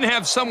and then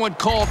have someone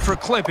called for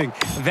clipping.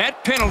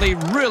 That penalty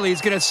really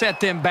is going to set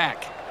them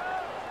back.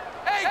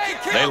 Hey,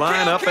 kill, They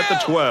line kill, up at the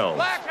kill. 12.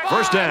 Black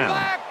First five, down.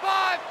 Black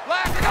 5,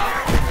 black 5.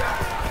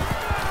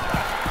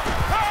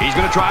 He's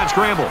going to try and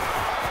scramble.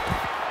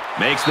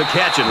 Makes the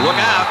catch and look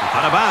out.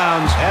 Out of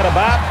bounds at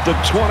about the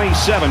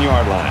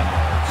 27-yard line.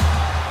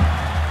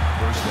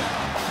 First down.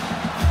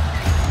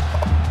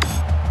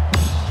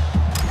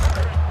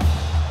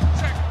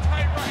 Check,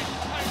 tight right.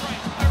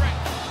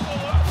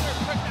 Pull up there,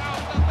 check the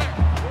outs out there.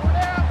 4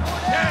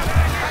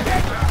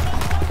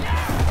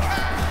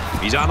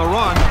 down. He's on the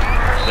run.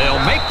 They'll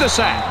make the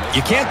sack.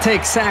 You can't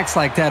take sacks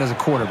like that as a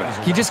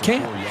quarterback. You just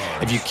can't.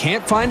 If you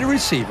can't find a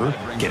receiver,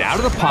 get out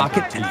of the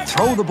pocket and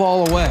throw the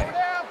ball away.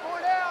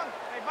 4 down.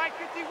 Hey, Mike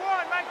 51,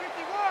 Mike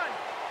 51.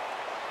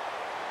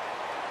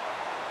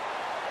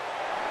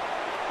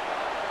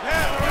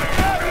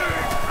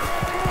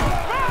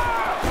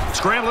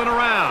 Scrambling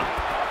around.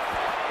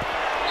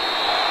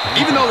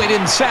 Even though they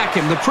didn't sack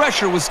him, the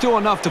pressure was still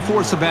enough to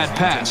force a bad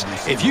pass.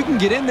 If you can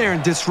get in there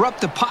and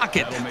disrupt the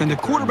pocket, then the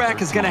quarterback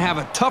is going to have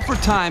a tougher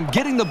time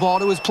getting the ball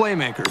to his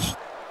playmakers.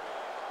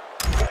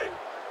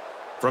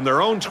 From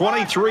their own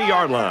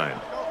 23-yard line.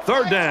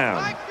 3rd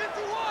down. Mike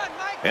 51,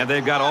 Mike. And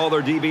they've got all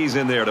their DBs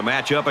in there to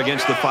match up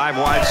against the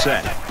 5-wide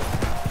set.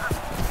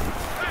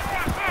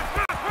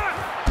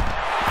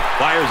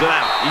 Fires it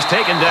out. He's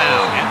taken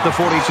down at the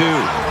 42.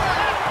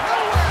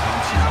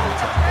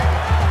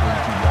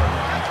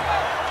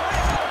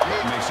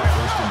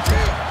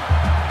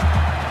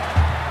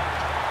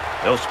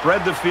 They'll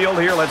spread the field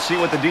here. Let's see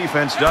what the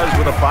defense does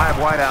with a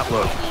 5-wide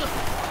outlook.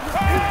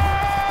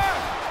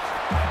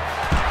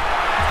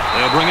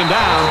 They'll bring him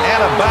down at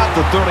about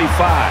the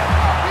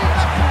 35.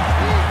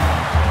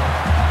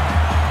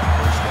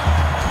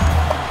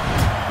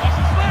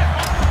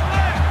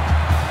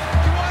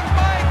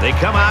 They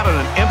come out in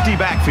an empty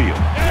backfield.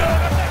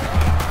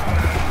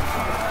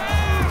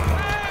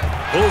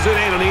 Pulls it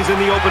in, and he's in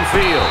the open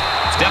field.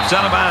 Steps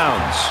out of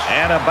bounds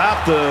at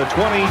about the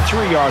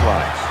 23-yard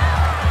line.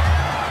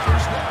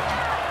 First down.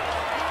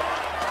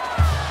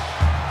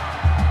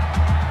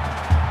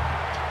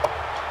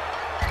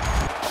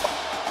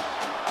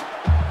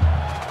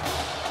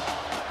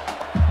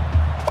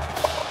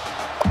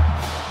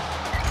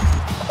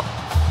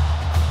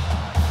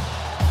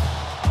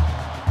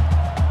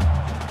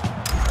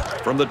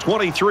 From the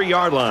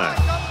 23-yard line,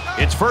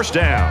 it's first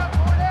down.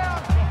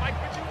 Mike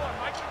 51,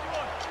 Mike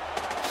 51.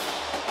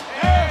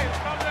 Hey,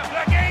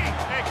 Black 80.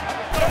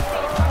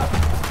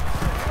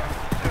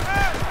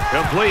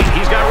 Complete.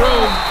 He's got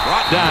room.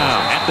 Brought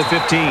down at the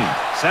 15.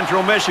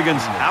 Central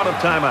Michigan's out of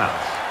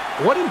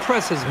timeouts. What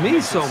impresses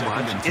me so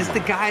much is the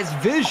guy's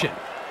vision.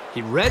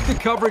 He read the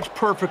coverage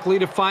perfectly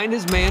to find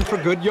his man for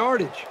good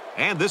yardage.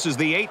 And this is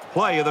the 8th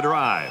play of the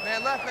drive.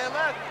 Man left, man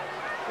left.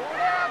 4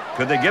 down.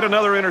 Could they get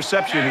another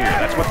interception here?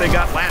 That's what they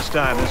got last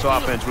time this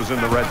offense was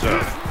in the red zone.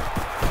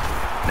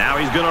 Now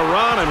he's going to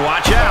run, and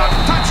watch out.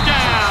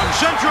 Touchdown,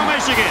 Central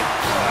Michigan.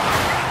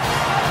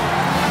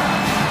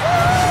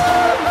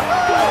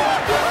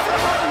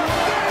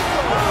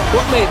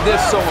 What made this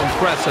so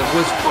impressive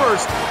was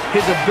first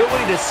his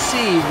ability to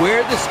see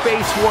where the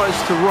space was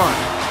to run,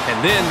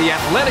 and then the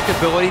athletic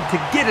ability to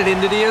get it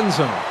into the end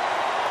zone.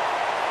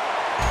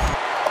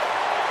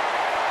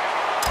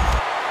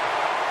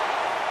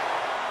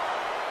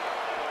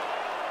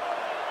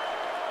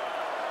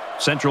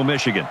 Central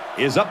Michigan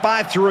is up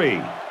by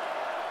 3.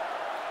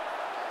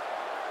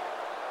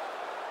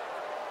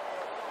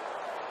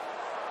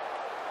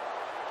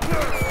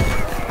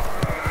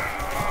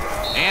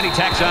 And he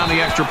tacks on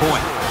the extra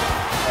point.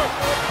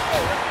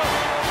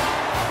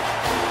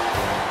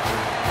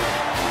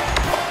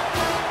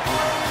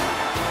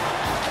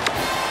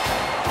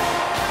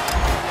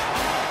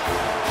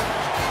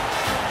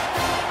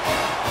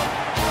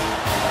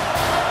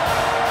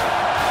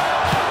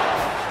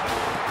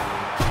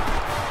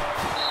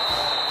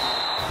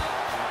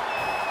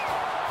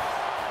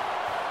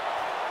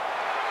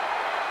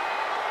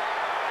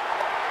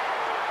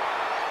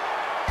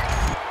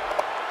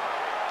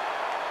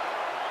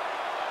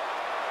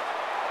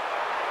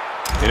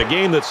 In a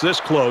game that's this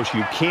close,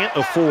 you can't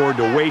afford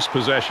to waste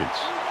possessions.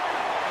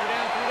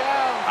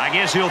 I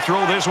guess he'll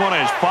throw this one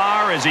as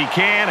far as he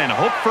can and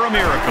hope for a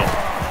miracle.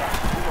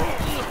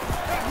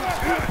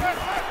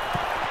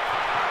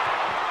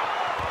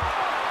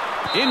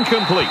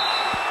 Incomplete.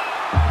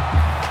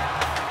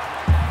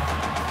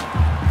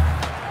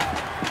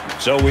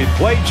 So we've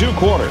played 2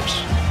 quarters.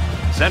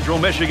 Central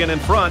Michigan in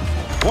front,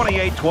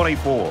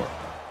 28-24.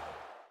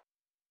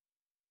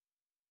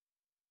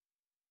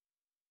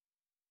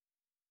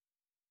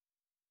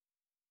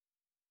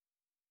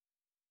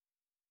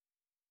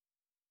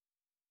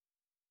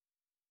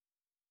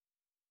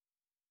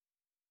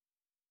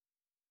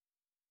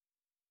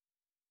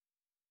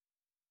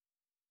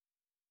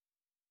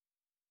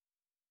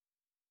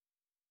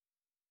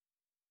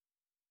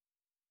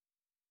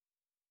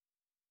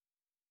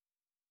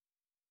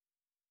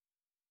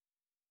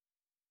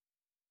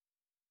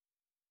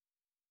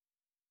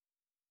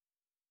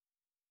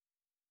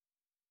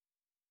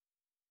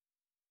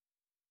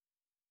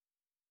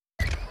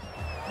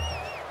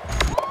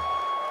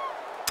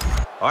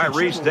 All right,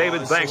 Reese,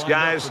 David, thanks,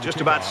 guys. Just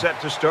about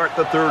set to start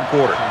the 3rd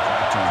quarter.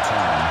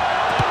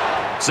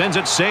 Sends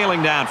it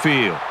sailing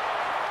downfield.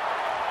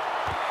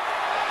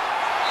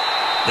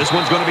 This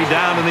one's going to be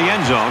down in the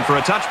end zone for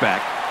a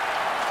touchback.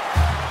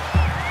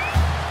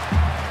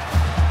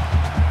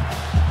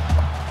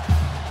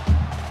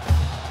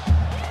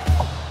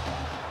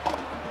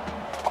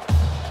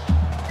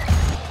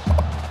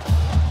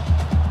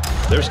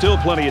 There's still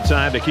plenty of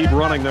time to keep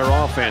running their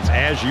offense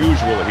as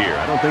usual here.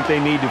 I don't think they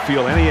need to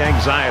feel any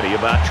anxiety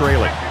about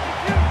trailing.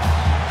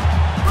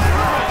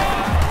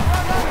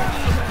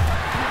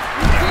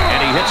 And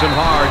he hits him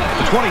hard at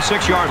the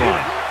 26-yard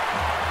line.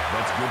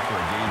 That's good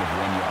for a gain of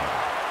 1 yard.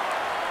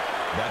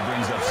 That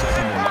brings up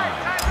 2nd and 9.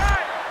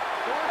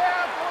 Four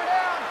down.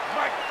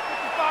 Mike,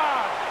 55.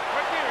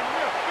 Right there in the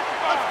middle.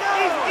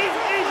 55. Easy.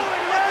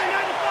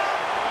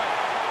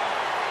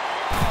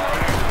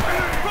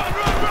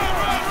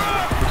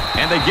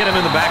 And they get him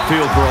in the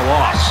backfield for a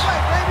loss. A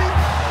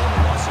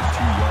loss of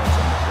 2 yards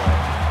on the play.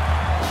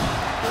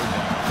 3rd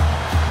down.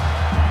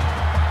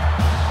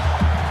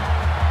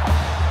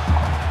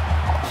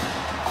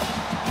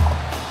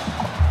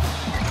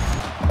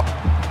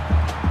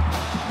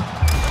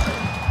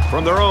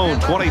 From their own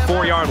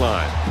 24-yard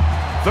line.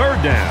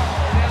 3rd down.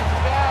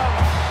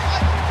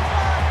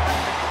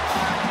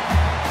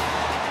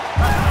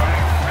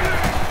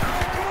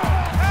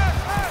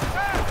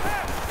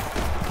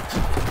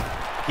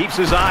 Keeps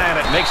his eye on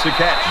it, makes the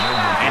catch.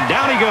 And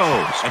down he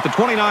goes at the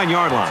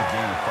 29-yard line. It's a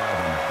gain of 5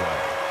 on the play.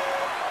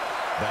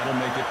 That'll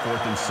make it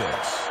 4th and 6.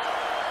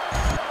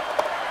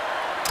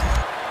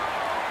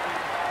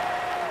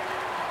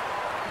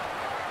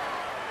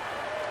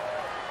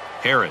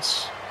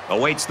 Harris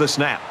awaits the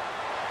snap.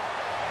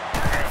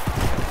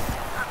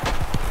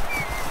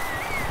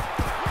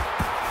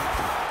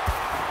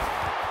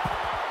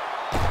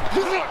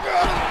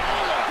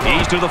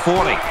 He's to the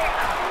 40.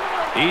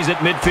 He's at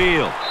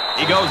midfield.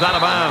 He goes out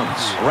of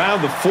bounds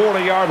around the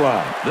 40-yard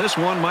line. This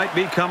one might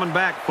be coming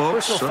back,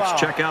 folks. Personal Let's foul.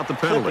 check out the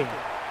penalty. Clipping.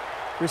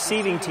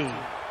 Receiving team.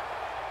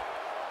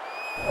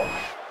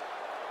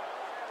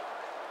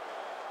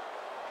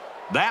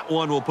 That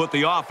one will put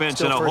the offense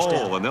Still in a first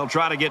hole, down. and they'll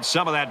try to get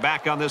some of that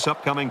back on this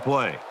upcoming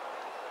play.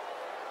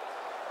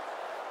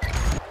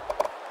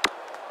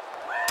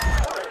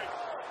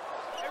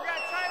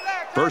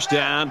 First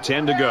down,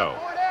 10 to go.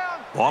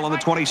 Ball on the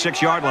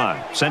 26-yard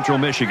line. Central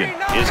Michigan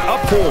is up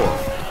 4.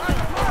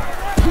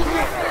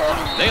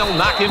 They'll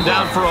knock him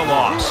down for a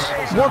loss.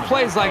 More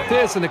plays like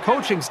this, and the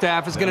coaching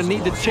staff is going to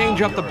need to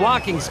change up the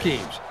blocking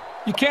schemes.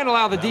 You can't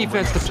allow the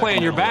defense to play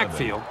in your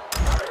backfield.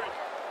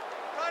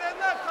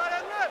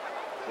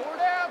 Four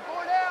down.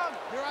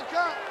 Here I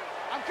come.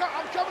 I'm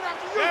coming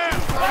after you.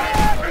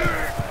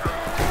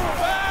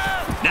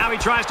 Now he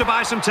tries to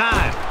buy some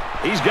time.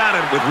 He's got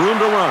it with room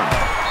to run.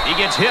 He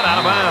gets hit out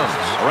of bounds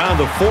around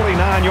the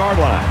 49-yard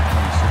line.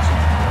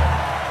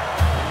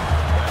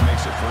 That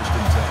makes it 1st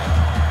and 10.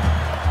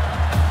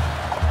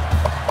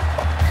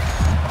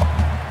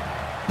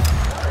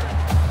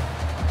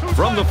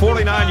 From the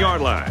 49-yard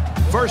line.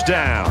 First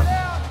down.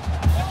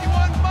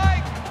 51,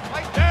 Mike.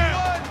 Mike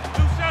 51.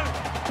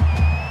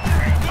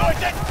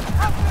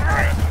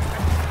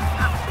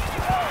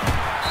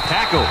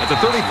 Tackle at the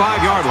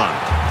 35-yard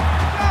line.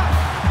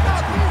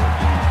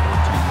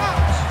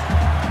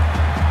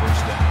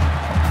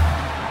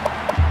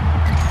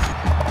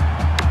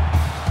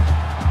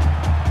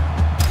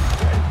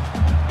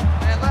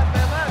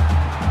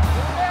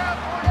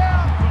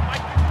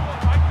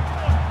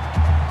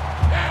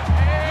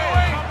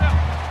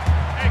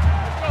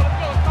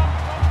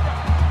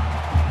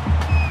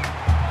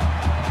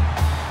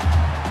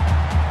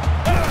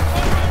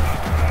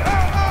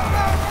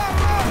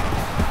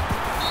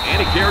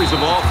 Carries the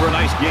ball for a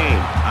nice gain.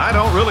 I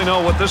don't really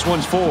know what this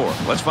one's for.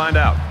 Let's find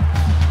out.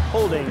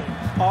 Holding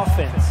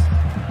offense.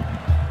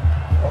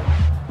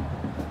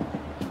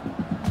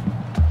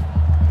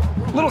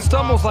 Little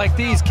stumbles like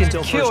these can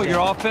Still kill first your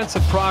down.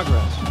 offensive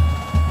progress.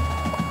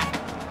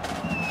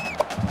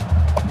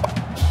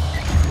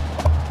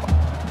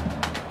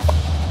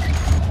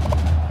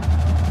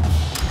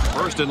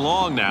 First and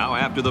long now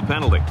after the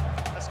penalty.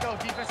 Let's go,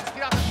 defense. Let's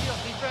get out the field,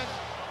 defense.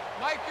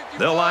 Mike 51.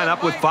 They'll line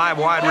up with 5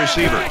 wide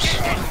receivers.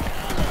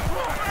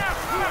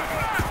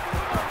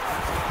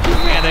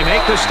 And they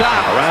make the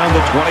stop around the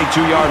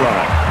 22-yard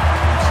line.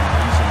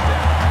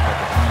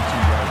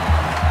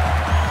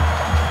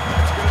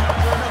 That's good enough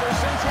for another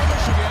Central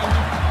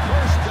Michigan.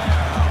 First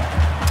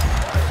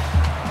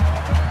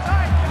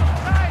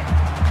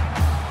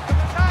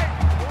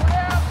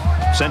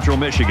down. Central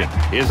Michigan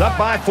is up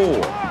by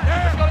 4.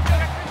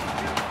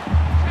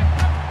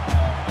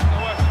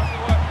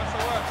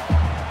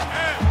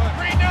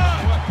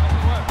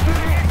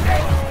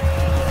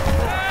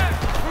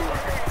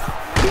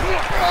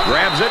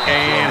 Grabs it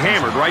and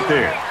hammered right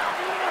there.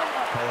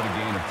 Call it a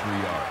gain of 3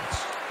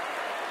 yards.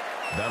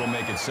 That'll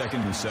make it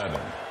 2nd and 7.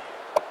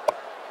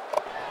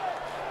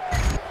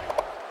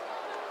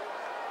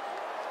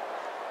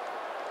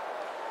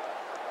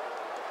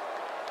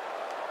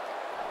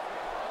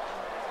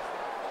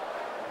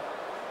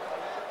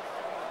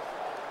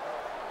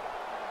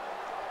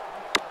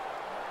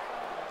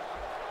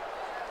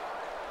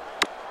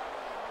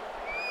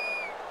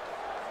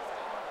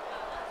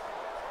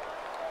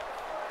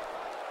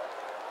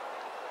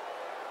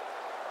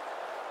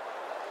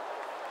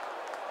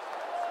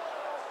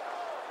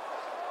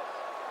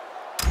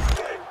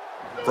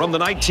 From the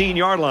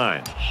 19-yard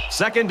line.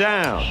 Second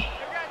down.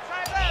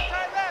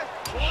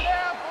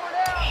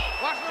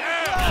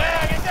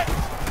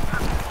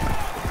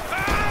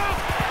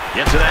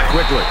 Gets it out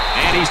quickly.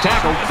 And he's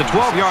tackled at the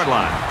 12-yard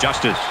line.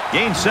 Justice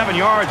gains 7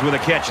 yards with a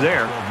catch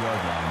there.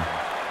 12-yard line.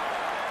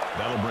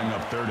 That'll bring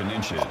up 3rd and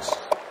inches.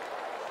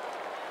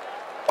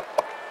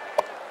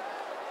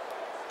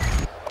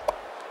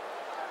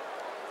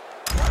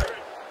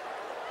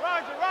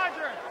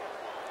 Roger.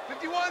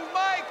 51,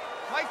 Mike.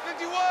 Mike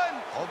 51.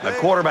 The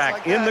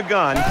quarterback in the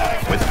gun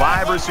with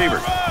 5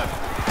 receivers.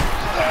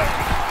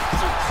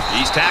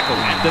 He's tackled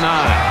at the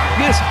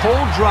 9. This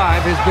whole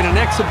drive has been an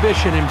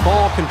exhibition in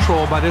ball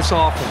control by this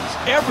offense.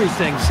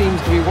 Everything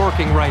seems to be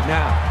working right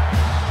now.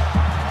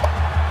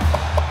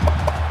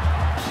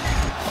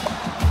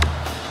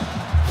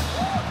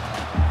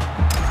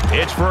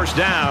 It's first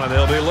down, and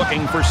they'll be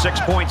looking for 6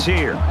 points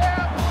here.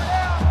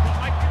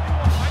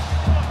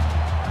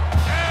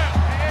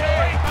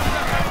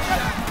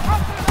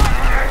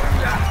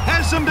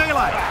 Has some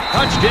daylight.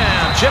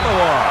 Touchdown,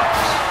 Chippewas.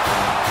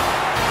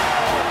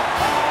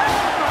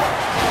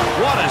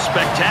 What a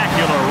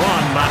spectacular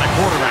run by the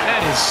quarterback.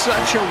 That is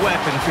such a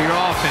weapon for your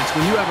offense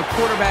when you have a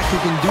quarterback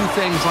who can do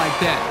things like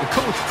that. The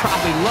coach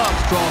probably loves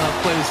drawing up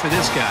plays for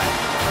this guy.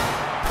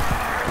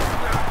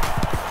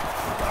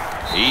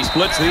 He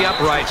splits the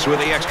uprights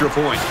with the extra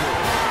point.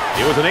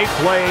 It was an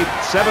 8-play,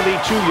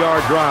 72-yard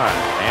drive,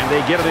 and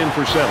they get it in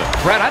for 7.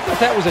 Brad, I thought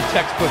that was a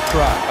textbook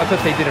drive. I thought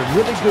they did a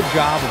really good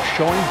job of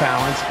showing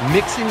balance,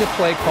 mixing the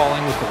play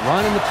calling with the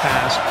run and the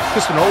pass.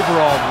 Just an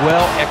overall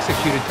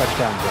well-executed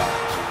touchdown drive.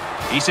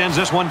 He sends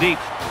this one deep.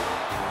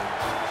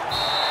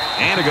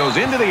 And it goes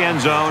into the end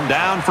zone,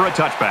 down for a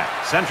touchback.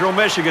 Central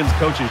Michigan's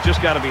coaches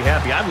just got to be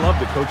happy. I'd love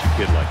to coach a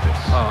kid like this.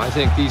 Oh, I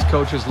think these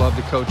coaches love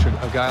to coach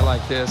a guy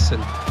like this,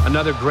 and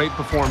another great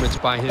performance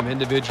by him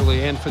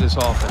individually and for this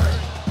offense.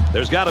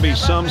 There's got to be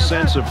some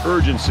sense of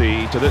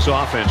urgency to this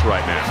offense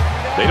right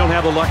now. They don't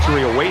have the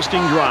luxury of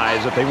wasting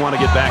drives if they want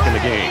to get back in the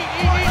game.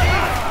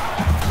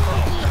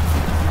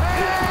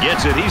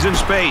 Gets it. He's in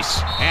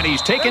space. And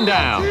he's taken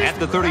down at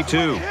the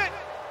 32.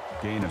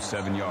 Gain of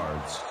 7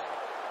 yards.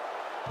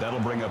 That'll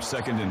bring up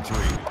 2nd and 3.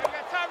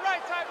 Time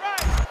right. 3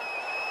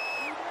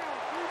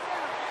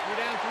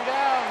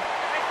 down.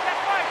 Hey, check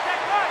right.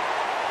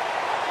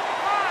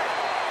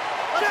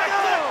 Check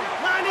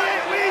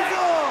 98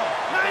 Weasel!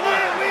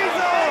 98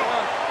 Weasel!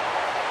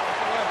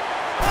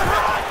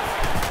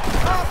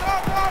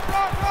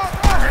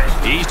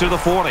 He's to the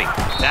 40.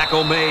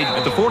 Tackle made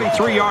at the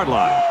 43-yard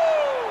line.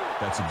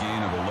 That's a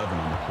gain of 11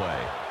 on the play.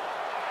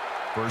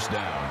 First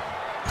down.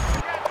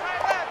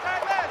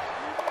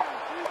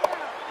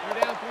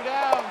 3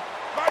 down.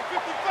 Mark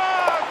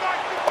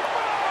 55!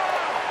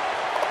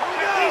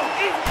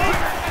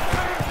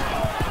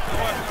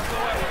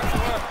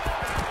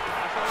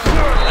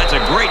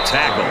 Great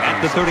tackle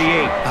at the 38.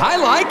 I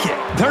like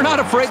it. They're not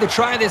afraid to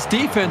try this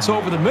defense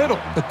over the middle.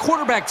 The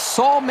quarterback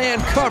saw man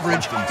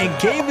coverage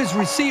and gave his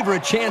receiver a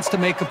chance to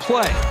make a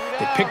play.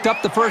 They picked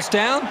up the first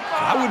down.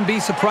 I wouldn't be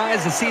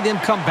surprised to see them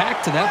come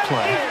back to that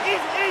play.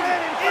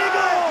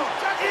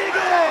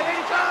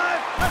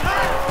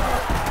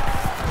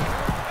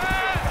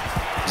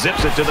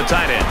 Zips it to the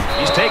tight end.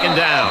 He's taken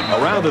down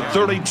around the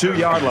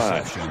 32-yard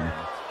line.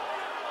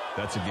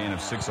 That's a gain of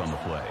 6 on the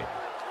play.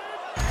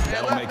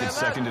 That'll make it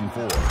 2nd and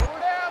 4. 4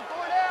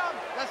 down.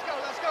 Let's go.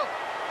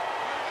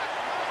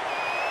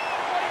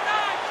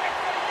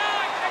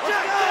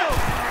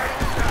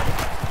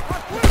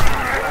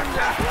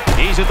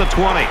 He's at the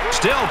 20.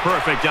 Still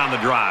perfect on the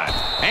drive.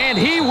 And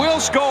he will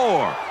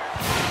score.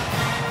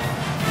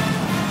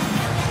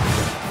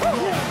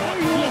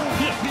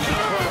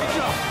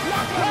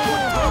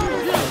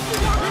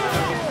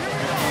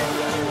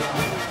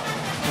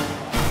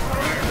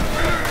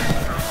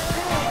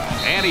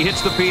 And he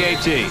hits the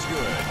PAT.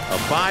 A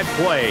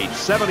 5-play,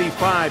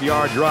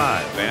 75-yard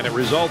drive, and it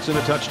results in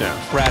a touchdown.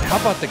 Brad, how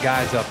about the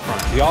guys up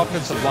front? The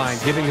offensive line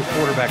giving the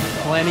quarterback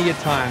plenty of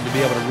time to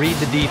be able to read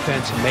the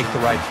defense and make the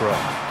right throw.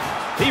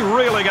 He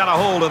really got a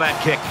hold of that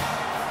kick.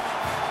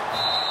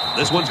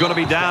 This one's going to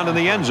be down in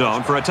the end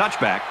zone for a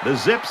touchback. The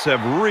Zips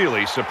have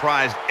really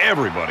surprised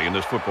everybody in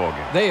this football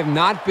game. They have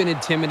not been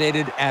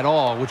intimidated at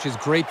all, which is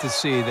great to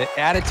see. The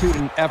attitude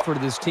and effort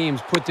of this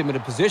team's put them in a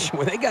position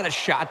where they got a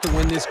shot to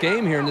win this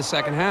game here in the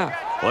second half.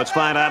 Let's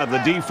find out if the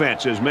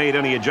defense has made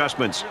any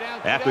adjustments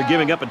after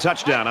giving up a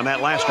touchdown on that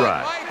last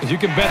drive. You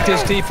can bet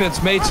this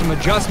defense made some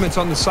adjustments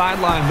on the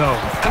sideline, though.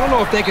 I don't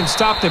know if they can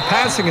stop their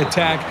passing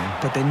attack,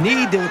 but they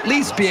need to at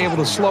least be able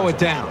to slow it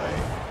down.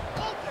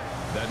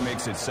 That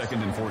makes it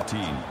 2nd and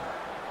 14.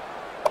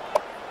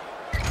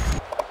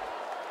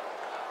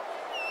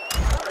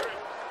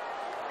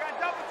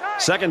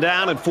 Second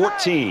down and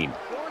 14.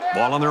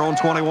 Ball on their own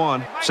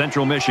 21.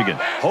 Central Michigan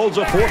holds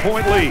a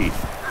 4-point lead.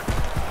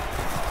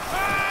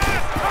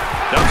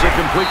 Dumps it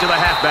complete to the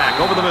halfback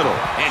over the middle.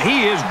 And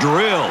he is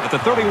drilled at the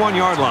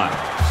 31-yard line.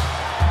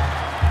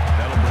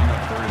 That'll bring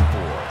up 3rd and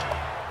 4.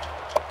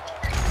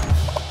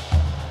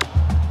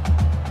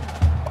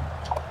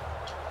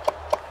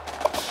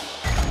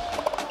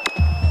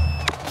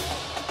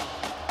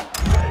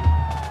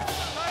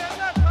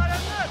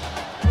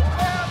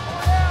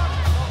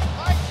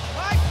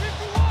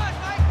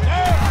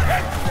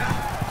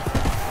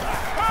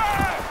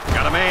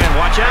 Got a man,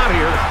 watch out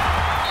here.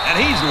 And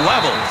he's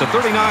level at the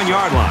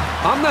 39-yard line.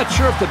 I'm not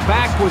sure if the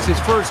back was his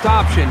first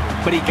option,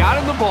 but he got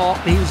him the ball,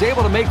 and he was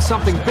able to make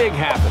something big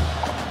happen.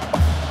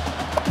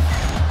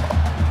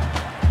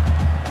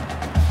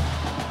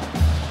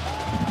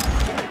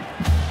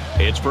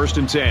 It's 1st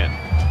and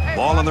 10.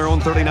 Ball on their own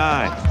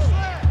 39.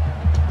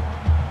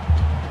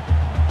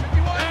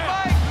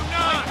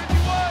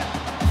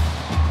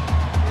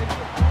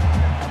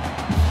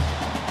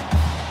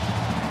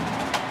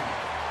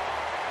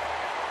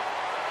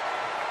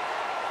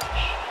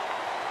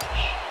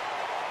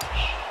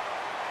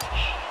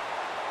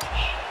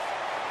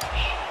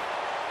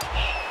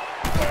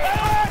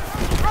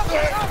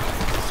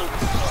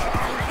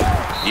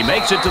 He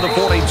makes it to the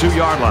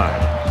 42-yard line.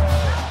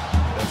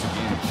 That's a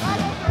gain of 3 on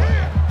the play.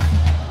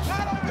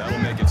 That'll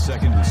make it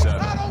 2nd and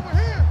 7.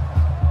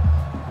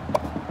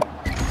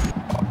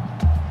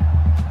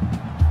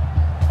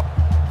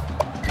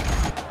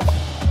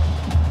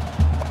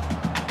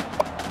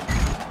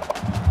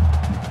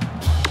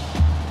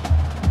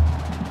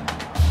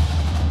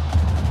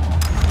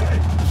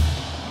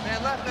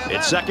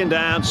 It's 2nd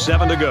down,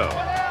 7 to go.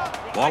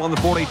 Ball on the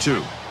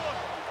 42.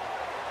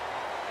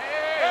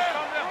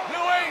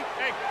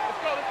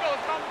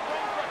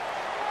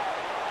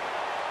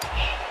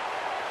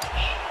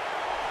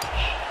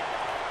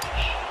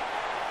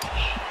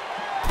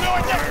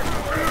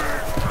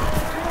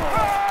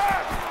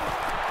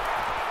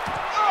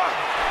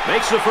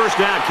 Makes the first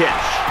down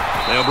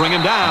catch. They'll bring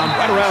him down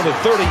right around the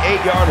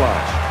 38-yard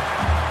line.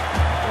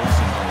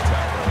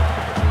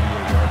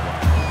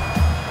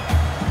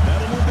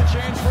 That'll move the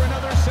chains for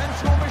another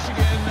Central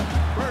Michigan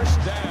first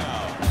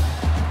down.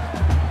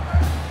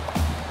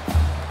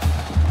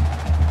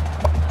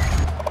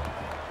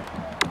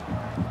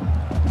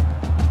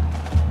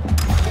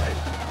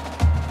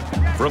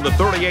 From the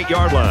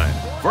 38-yard line,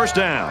 first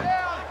down.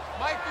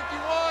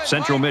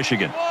 Central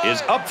Michigan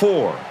is up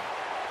 4.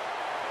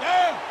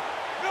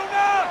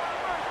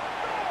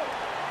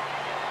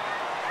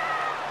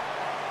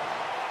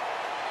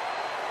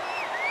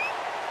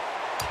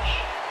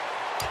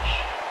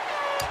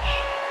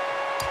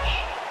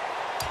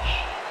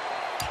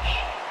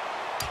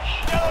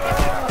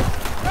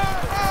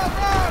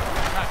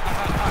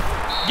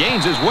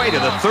 Gains his way to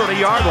the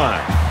 30-yard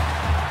line.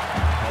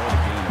 Call it a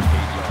gain of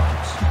 8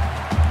 yards.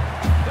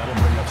 That'll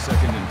bring up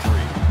 2nd and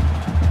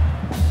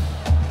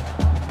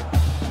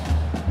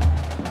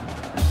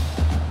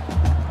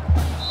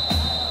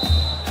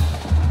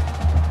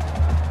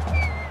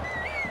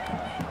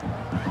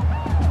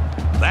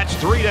 3. That's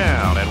 3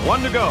 down and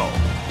 1 to go.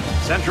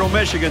 Central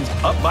Michigan's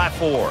up by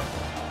 4.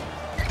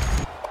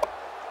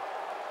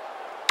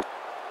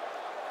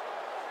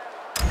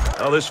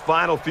 Well, this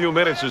final few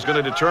minutes is going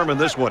to determine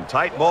this one.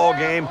 Tight ball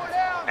game.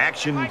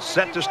 Action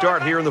set to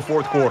start here in the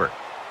fourth quarter.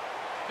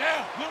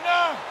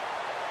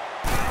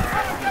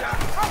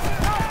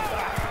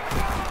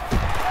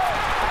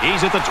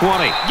 He's at the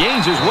 20.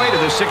 Gains his way to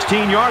the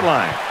 16-yard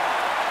line.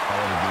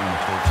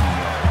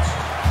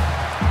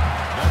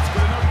 That's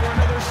good enough for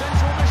another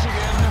Central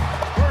Michigan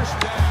first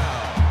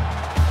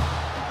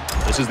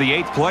down. This is the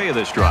 8th play of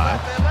this drive.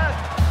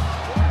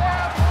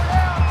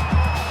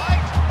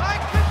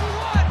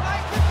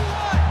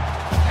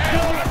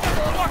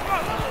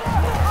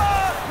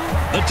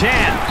 The 10.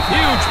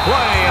 Huge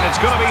play, and it's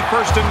going to be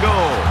first and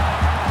goal.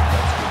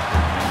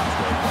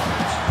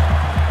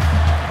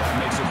 That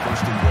makes it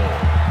first and goal.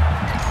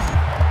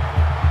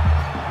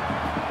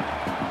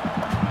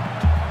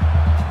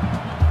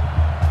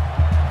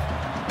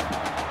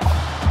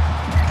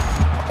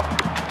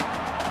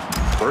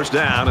 First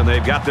down, and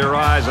they've got their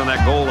eyes on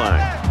that goal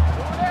line.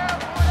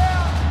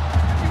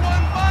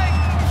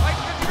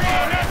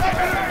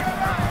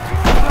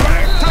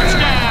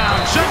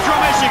 Touchdown, Central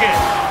Michigan.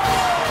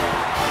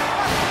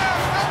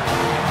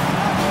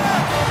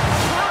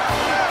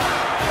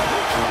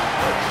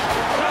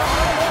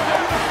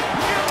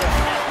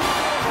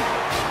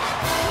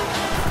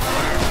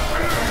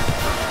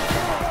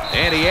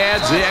 And he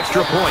adds the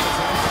extra point.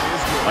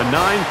 A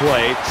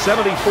 9-play,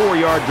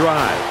 74-yard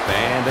drive,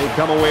 and they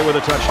come away with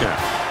a touchdown.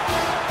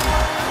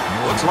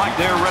 Looks like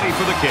they're ready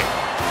for the kick.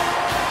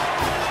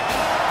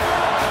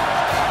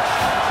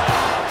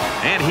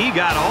 And he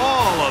got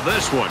all of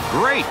this one.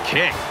 Great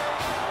kick.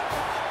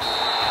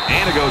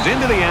 And it goes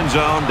into the end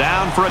zone,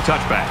 down for a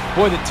touchback.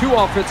 Boy, the two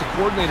offensive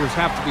coordinators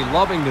have to be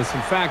loving this.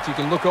 In fact, you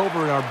can look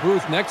over at our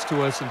booth next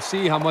to us and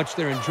see how much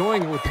they're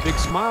enjoying it with the big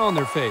smile on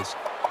their face.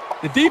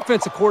 The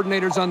defensive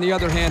coordinators, on the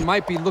other hand,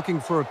 might be looking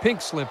for a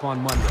pink slip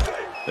on Monday.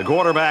 The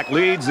quarterback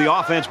leads the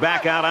offense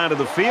back out onto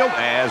the field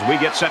as we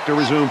get set to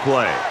resume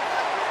play.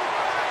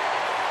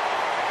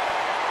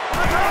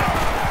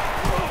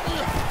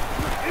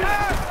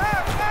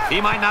 He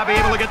might not be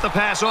able to get the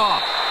pass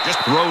off. Just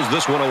throws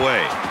this one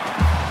away.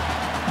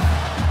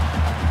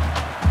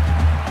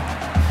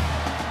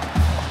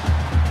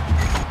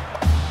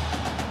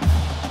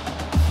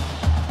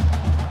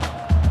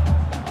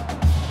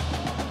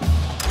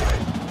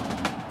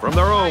 From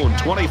their own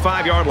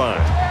 25-yard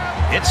line,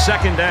 it's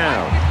second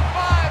down.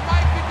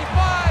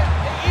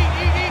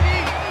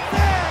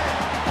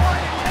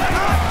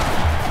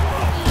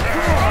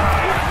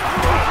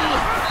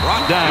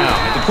 Brought down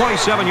at the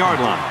 27-yard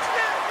line.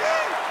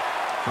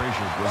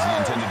 Frazier was the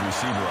intended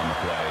receiver on the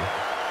play.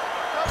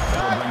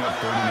 That'll bring up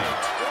 3rd and 8.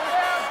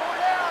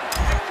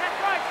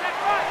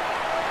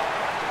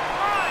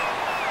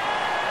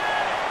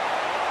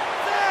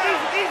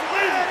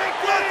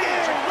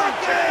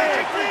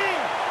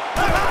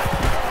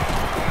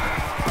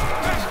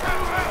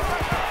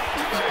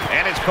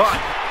 And it's caught.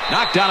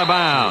 Knocked out of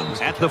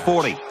bounds at the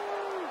 40.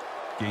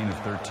 Gain of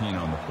 13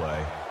 on the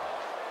play.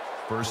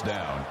 First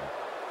down.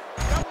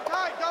 Double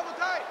tight, double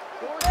tight.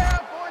 4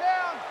 down, 4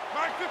 down.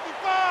 Mark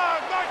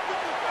 55, Mark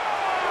 55.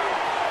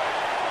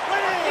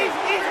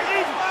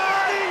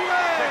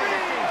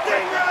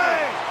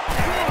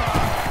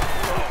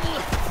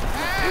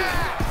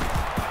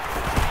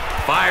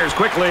 Fires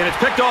quickly, and it's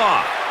picked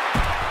off.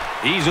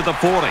 He's at the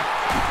 40.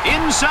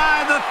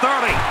 Inside the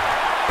 30.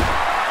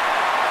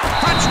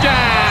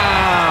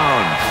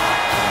 Touchdown!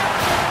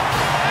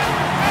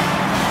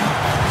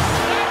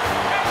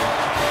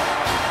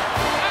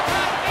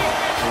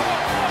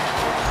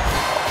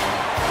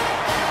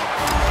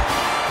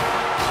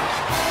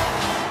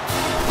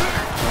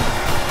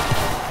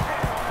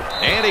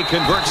 And he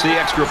converts the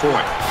extra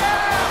point.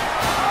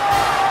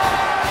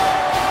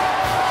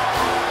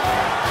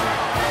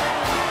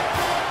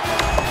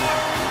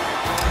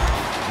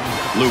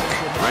 Luke,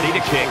 ready to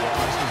kick.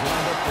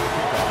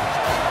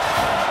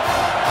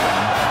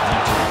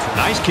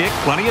 Nice kick,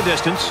 plenty of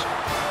distance.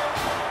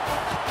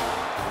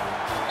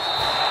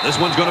 This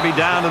one's going to be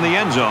down in the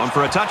end zone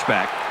for a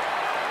touchback.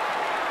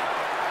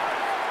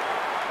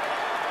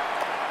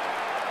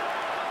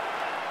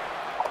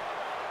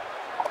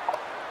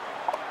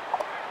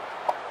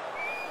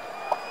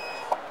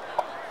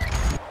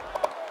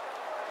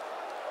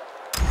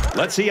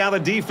 Let's see how the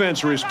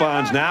defense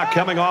responds now,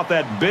 coming off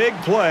that big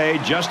play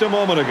just a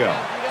moment ago.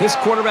 This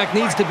quarterback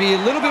needs to be a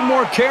little bit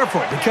more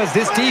careful because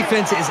this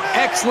defense is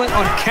excellent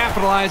on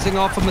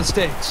capitalizing off of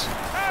mistakes.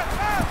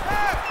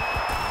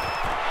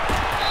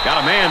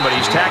 Got a man, but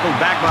he's tackled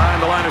back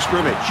behind the line of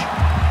scrimmage.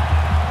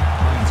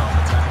 Ryan's on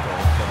the tackle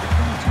at the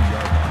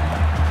 22-yard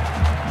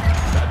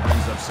line. That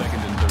brings up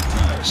 2nd and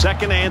 13.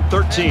 2nd and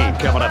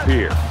 13 coming up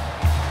here.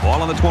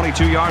 Ball on the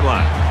 22-yard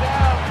line.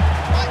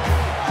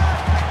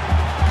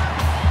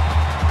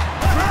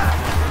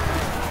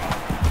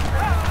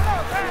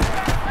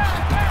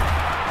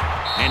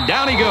 And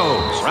down he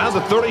goes around the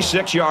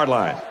 36-yard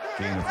line.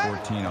 Gain of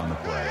 14 on the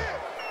play.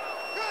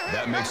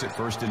 That makes it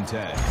 1st and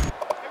 10.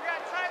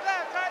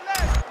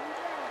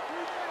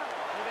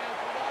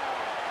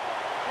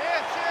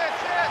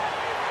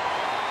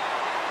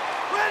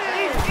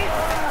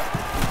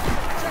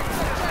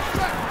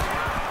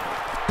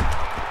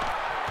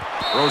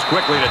 Throws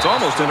quickly, and it's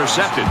almost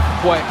intercepted.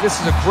 Boy,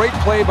 this is a great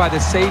play by the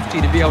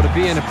safety to be able to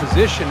be in a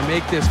position to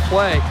make this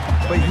play,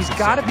 but he's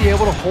got to be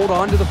able to hold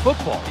on to the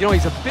football. You know,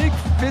 he's a big,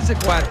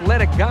 physical,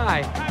 athletic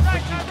guy, but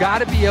you've got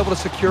to be able to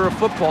secure a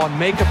football and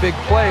make a big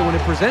play when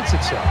it presents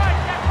itself.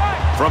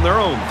 From their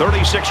own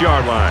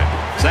 36-yard line,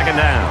 second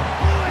down.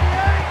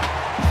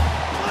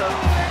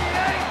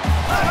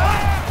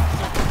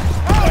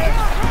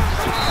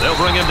 They'll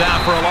bring him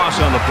down for a loss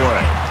on the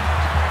play.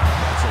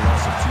 That's a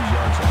loss of 2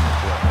 yards on the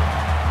play.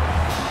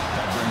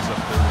 That brings up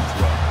 3rd and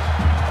 12.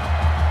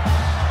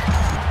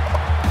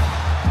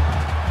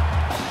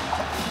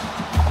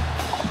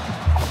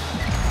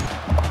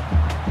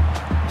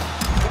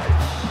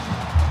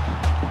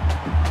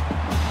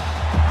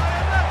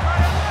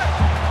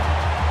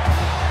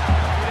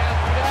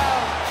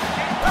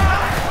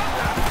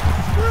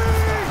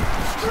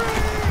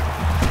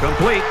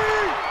 Complete.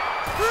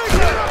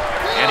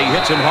 And he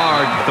hits him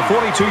hard at the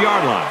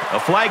 42-yard line. A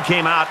flag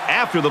came out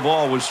after the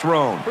ball was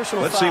thrown.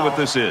 Personal Let's see foul, what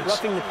this is.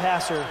 roughing the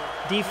passer,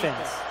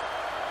 defense.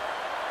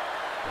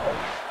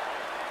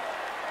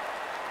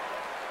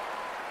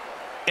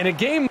 In a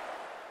game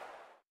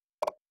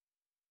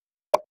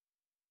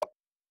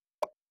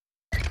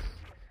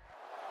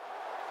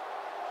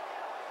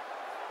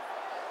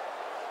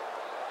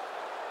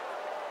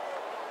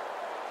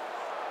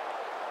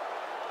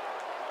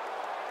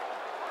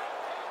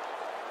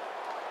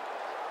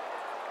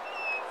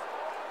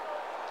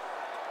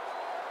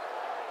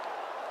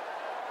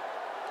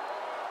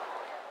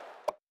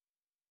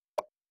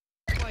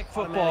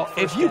football,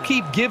 if you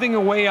keep giving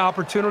away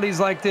opportunities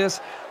like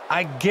this,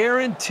 I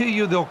guarantee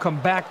you they'll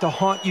come back to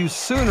haunt you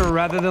sooner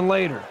rather than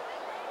later.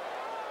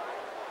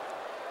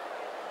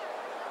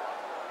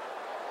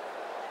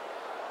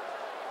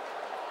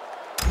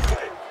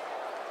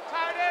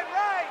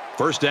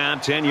 First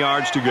down, 10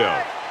 yards to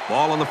go.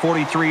 Ball on the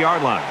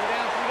 43-yard line.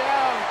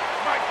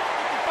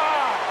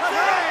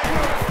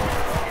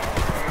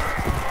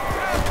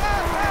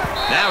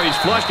 Now he's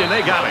flushed, and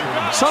they got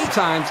him.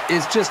 Sometimes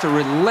it's just a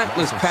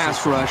relentless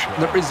pass rush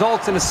that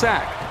results in a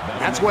sack.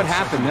 That's what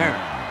happened there.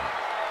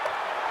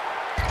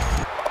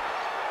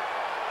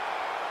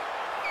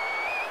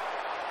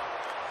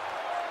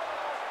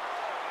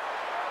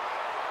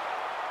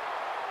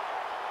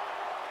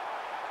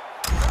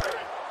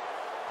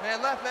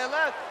 Man left, man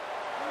left.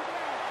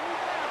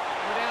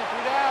 3 down,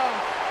 3 down.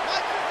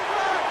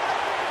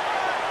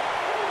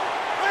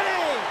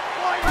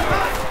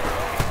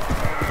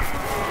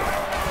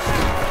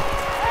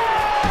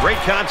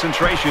 Great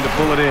concentration to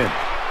pull it in.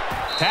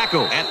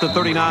 Tackle at the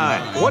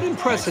 39. What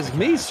impresses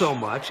me so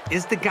much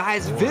is the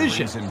guy's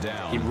vision.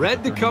 He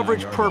read the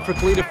coverage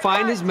perfectly to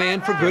find his man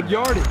for good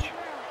yardage. Check,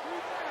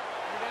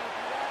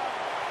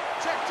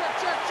 check,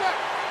 check, check.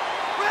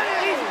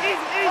 Easy.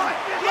 Lock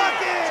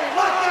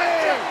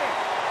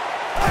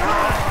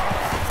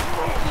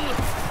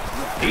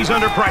in. He's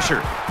under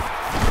pressure.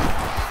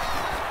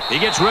 He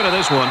gets rid of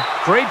this one.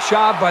 Great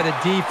job by the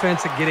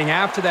defense at getting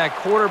after that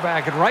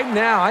quarterback. And right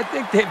now, I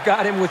think they've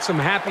got him with some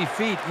happy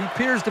feet. He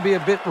appears to be a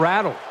bit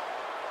rattled.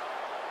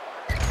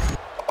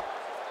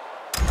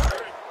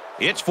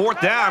 It's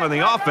 4th down, and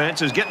the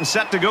offense is getting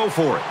set to go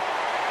for it.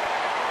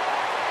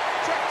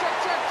 Check,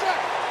 check, check, check.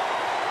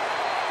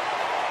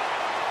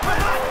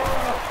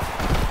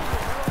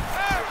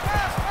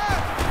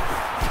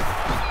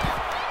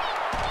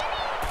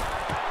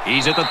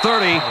 He's at the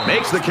 30,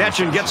 makes the catch,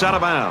 and gets out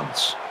of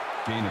bounds.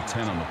 Gain of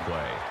 10 on the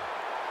play.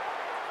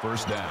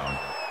 First down.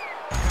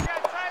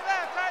 Tight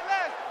left, tight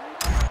left.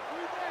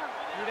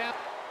 3 down.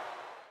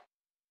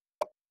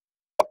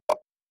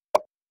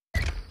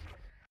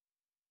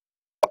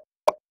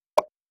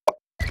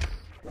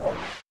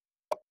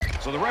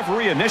 So the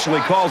referee initially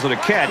calls it a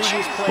catch,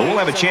 but we'll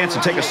have a chance to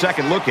take a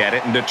second look at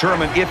it and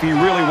determine if he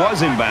really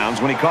was in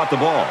bounds when he caught the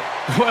ball.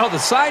 Well, the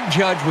side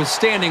judge was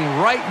standing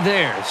right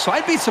there, so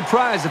I'd be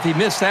surprised if he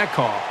missed that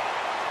call.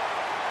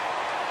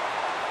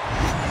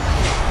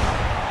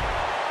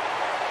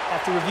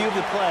 After review of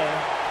the play,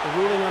 the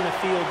ruling on the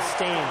field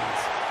stands.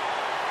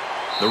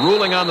 The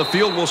ruling on the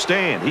field will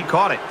stand. He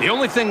caught it. The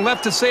only thing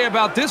left to say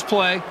about this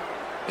play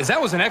is that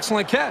was an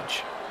excellent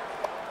catch.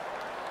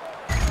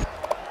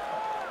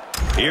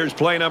 Here's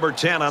play number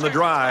 10 on the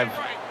drive.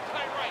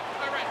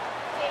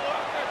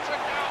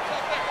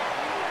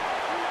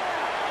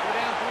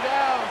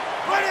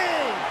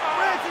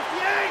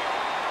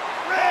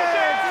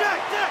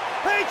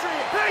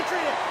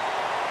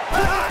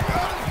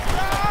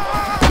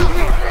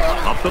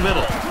 Up the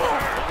middle.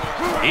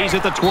 He's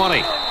at the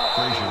 20.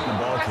 Frazier's the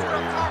ball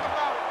carrier.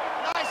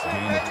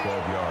 Gain of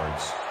 12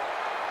 yards.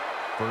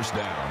 First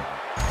down.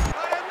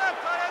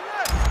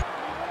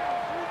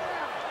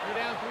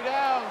 3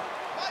 down.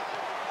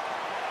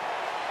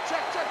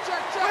 Check, check,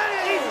 check, check.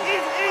 Easy.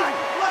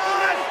 Lucky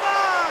 95.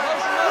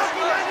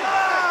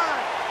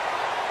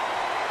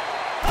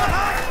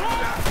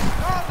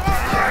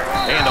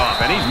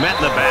 Handoff, and he's met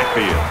in the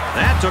backfield.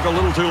 That took a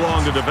little too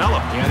long to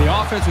develop. Yeah, the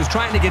offense was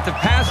trying to get the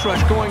pass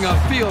rush going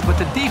upfield, but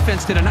the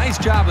defense did a nice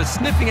job of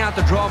sniffing out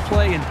the draw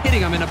play and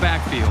hitting him in the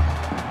backfield.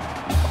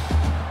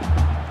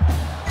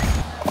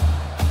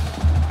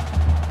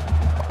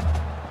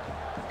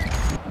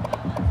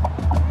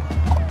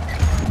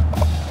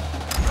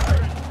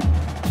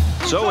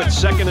 So it's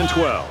 2nd and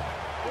 12.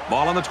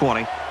 Ball on the 20.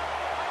 And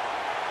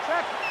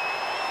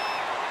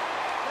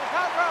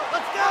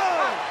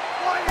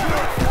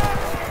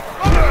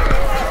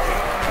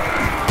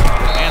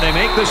they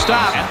make the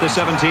stop at the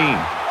 17. Gain of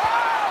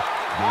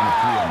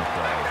 3 on the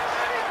play.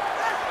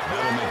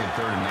 That'll make it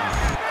 3rd and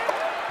 9.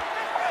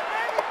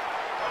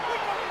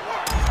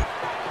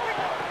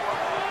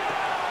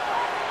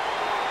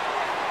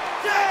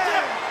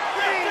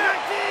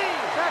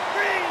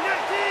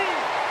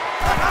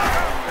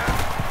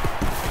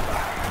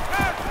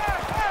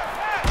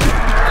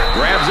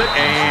 Grabs it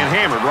and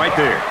hammered right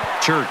there.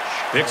 Church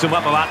picks him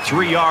up about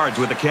 3 yards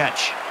with the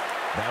catch.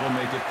 That'll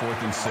make it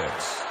 4th and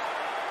 6.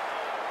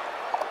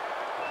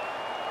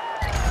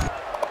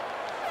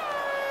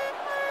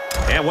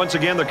 And once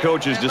again, the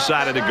coaches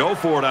decided to go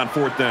for it on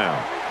 4th down.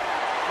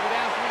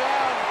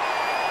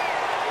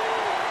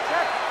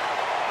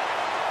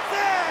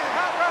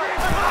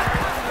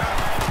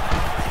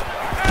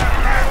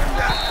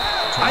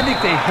 I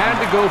think they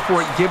had to go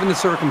for it given the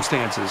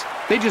circumstances.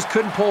 They just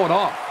couldn't pull it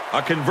off.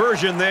 A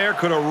conversion there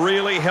could have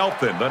really helped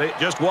them, but it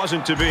just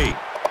wasn't to be.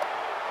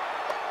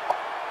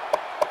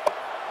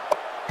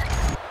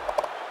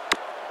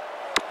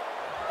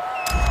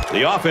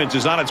 The offense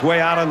is on its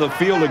way out on the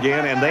field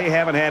again, and they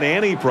haven't had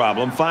any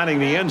problem finding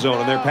the end zone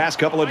in their past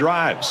couple of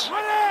drives.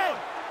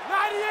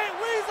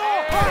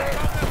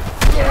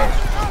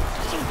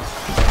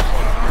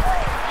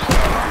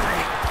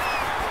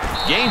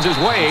 Gains his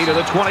way to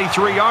the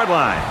 23-yard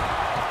line.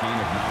 Gain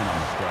of 9 on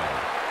the play.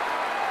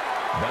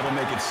 That'll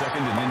make it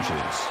 2nd and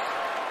inches.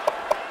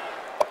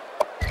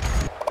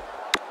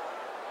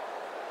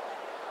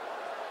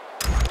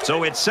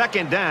 So it's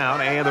 2nd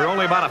down, and they're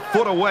only about a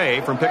foot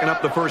away from picking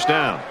up the first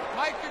down.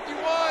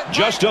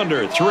 Just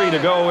under 3 to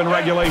go in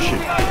regulation.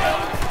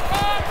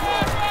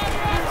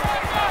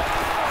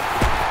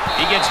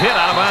 He gets hit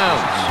out of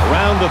bounds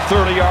around the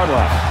 30-yard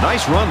line.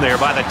 Nice run there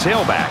by the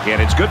tailback,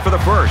 and it's good for the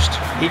first.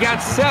 He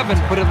got 7,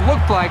 but it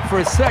looked like for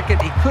a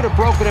second he could have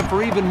broken it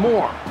for even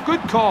more.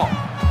 Good call.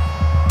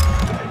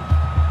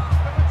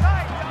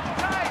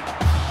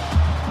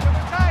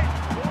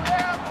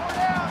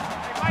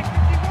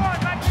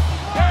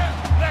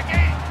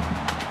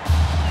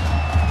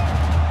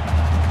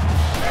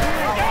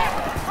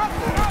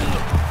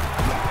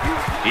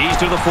 He's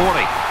to the 40.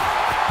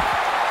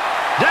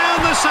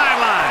 Down the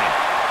sideline.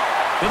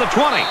 To the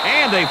 20.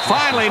 And they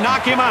finally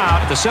knock him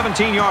out at the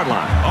 17-yard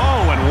line.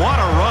 Oh, and what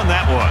a run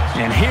that was.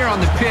 And here on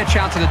the pitch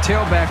out to the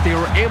tailback, they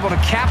were able to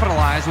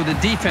capitalize with the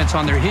defense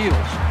on their heels.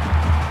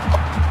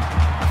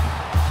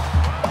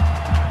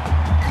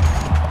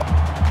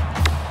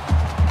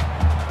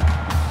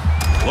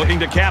 Looking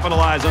to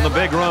capitalize on the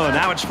big run.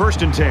 Now it's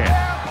 1st and 10.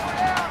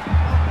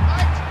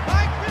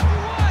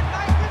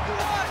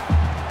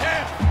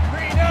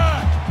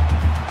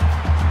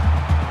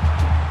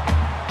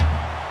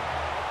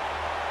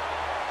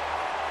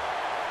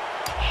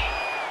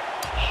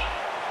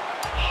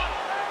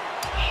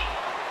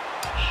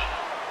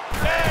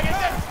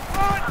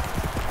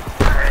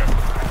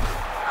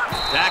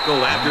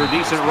 After a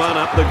decent run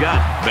up the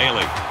gut.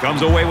 Bailey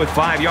comes away with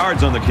 5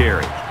 yards on the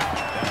carry.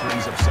 That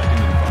brings up 2nd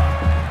and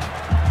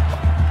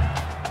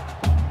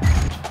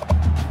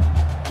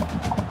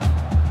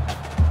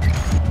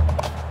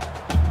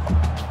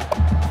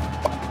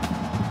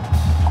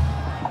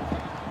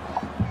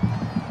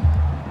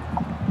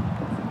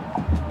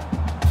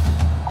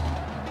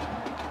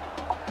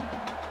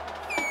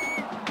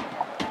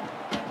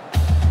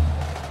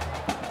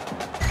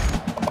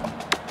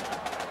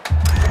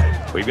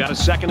 5. We've got a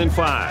 2nd and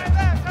 5.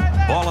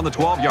 Ball on the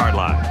 12-yard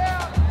line.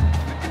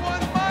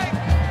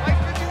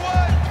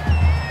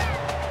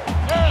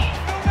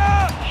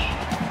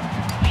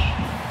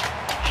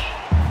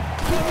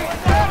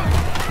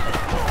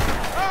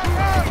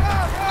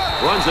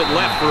 Runs it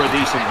left for a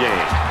decent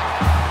gain.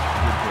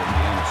 Good for a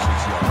gain of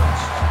 6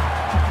 yards.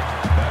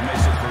 That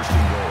makes it 1st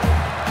and goal.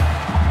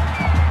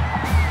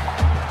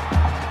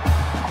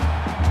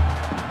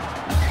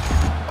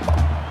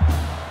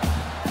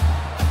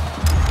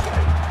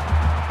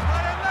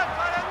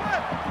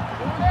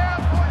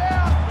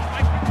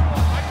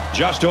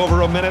 Just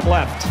over a minute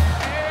left.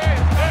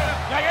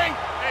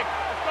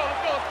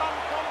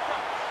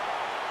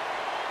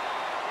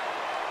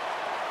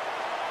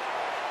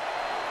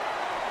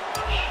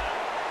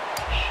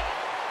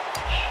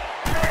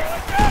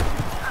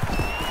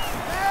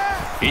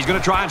 He's going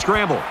to try and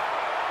scramble.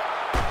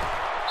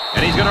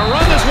 And he's going to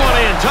run this one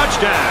in.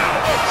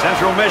 Touchdown.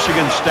 Central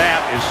Michigan's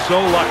staff is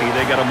so lucky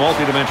they got a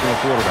multidimensional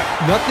quarterback.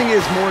 Nothing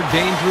is more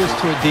dangerous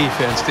to a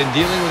defense than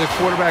dealing with a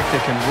quarterback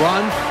that can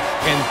run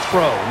and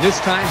throw. This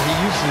time he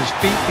uses his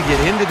feet to get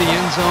into the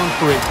end zone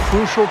for a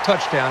crucial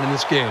touchdown in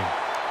this game.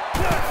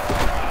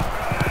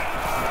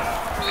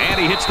 And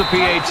he hits the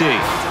PAT.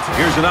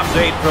 Here's an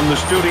update from the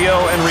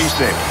studio and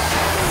Restable.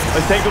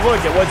 Let's take a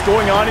look at what's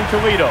going on in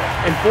Toledo.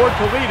 And for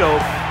Toledo,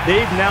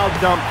 they've now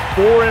dumped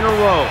 4 in a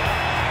row.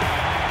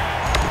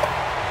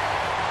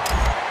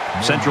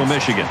 Central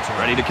Michigan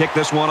ready to kick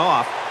this one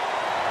off.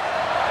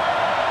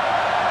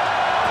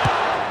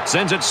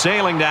 Sends it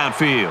sailing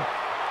downfield.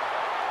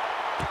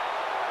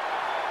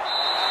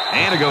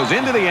 And it goes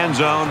into the end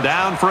zone,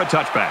 down for a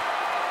touchback.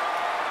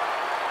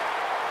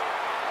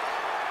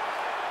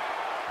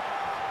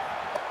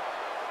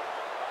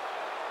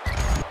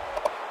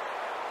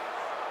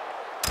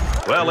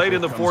 Well, late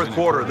in the fourth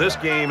quarter, this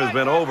game has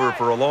been over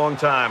for a long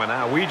time, and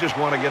now we just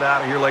want to get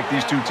out of here like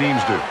these two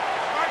teams do.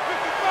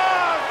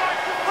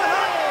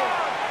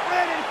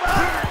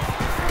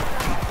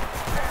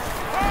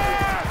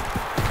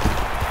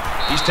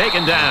 He's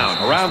taken down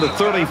around the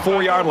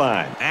 34-yard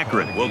line.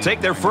 Akron will take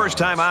their first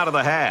time out of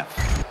the half.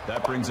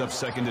 That brings up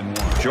 2nd and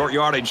 1. Short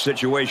yardage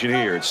situation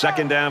here. It's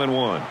 2nd down and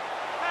 1.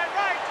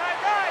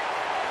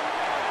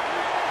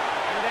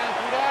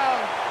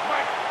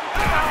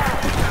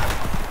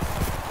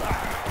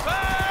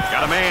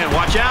 Got a man.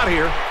 Watch out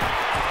here.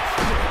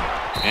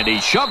 And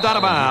he's shoved out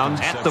of bounds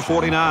at the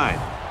 49.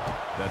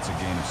 That's a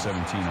gain of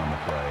 17 on the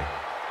play.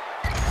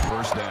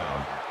 First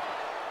down.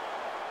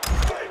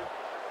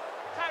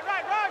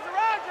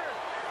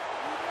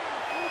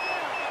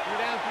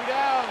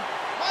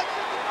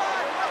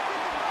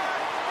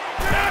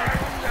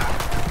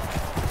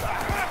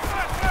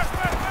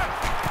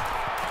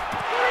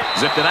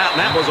 Zipped it out, and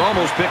that was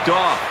almost picked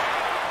off.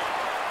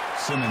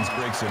 Simmons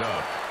breaks it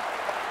up.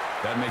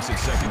 That makes it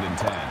 2nd and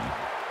 10.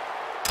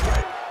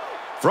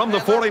 From the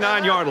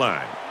 49-yard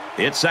line,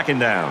 it's 2nd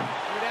down.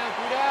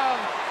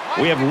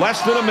 We have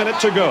less than a minute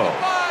to go.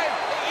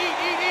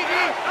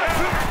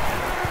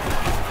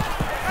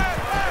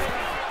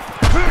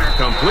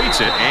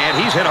 Completes it, and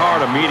he's hit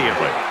hard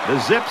immediately.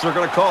 The Zips are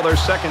going to call their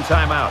second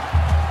timeout.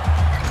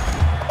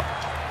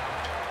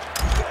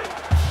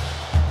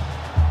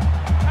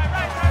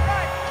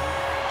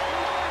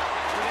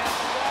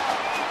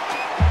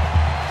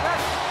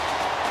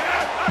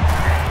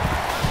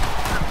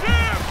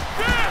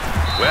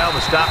 Well,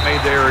 the stop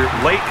made there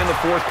late in the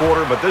fourth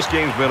quarter, but this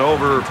game's been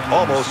over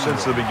almost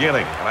since the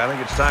beginning. And I think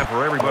it's time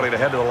for everybody to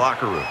head to the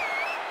locker room.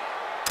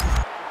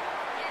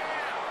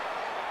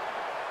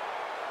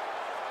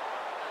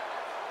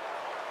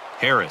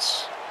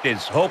 Harris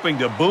is hoping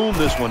to boom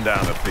this one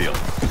down the field.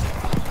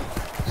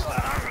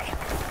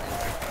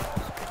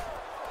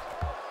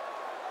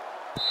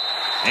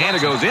 And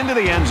it goes into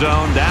the end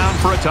zone, down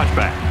for a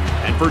touchback.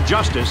 And for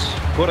Justice,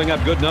 putting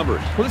up good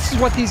numbers. Well, this is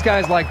what these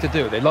guys like to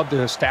do. They love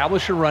to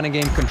establish a running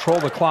game, control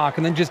the clock,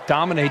 and then just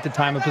dominate the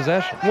time of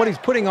possession. What he's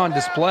putting on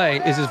display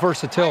is his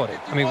versatility.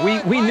 I mean,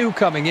 we knew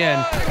coming in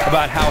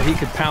about how he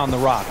could pound the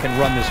rock and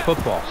run this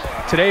football.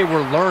 Today,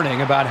 we're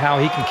learning about how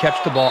he can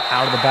catch the ball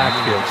out of the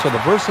backfield. So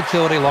the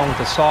versatility, along with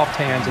the soft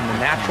hands and the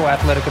natural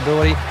athletic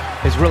ability,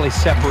 has really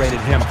separated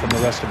him from the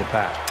rest of the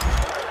pack.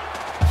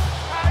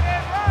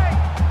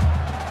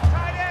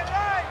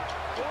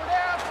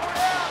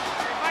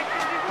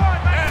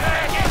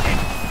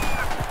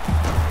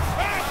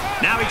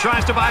 Now he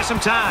tries to buy some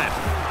time.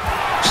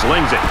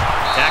 Slings it.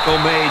 Tackle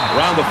made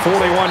around the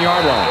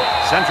 41-yard line.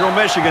 Central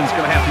Michigan's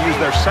going to have to use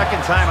their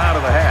second time out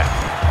of the half.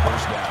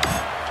 First down.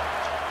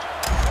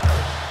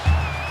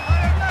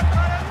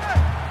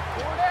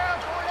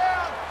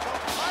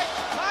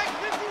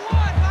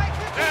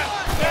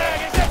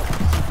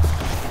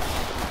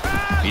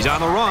 He's on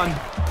the run.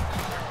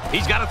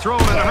 He's got to throw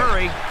it in a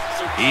hurry.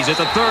 He's at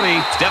the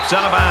 30. Steps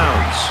out of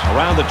bounds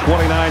around the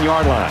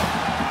 29-yard line.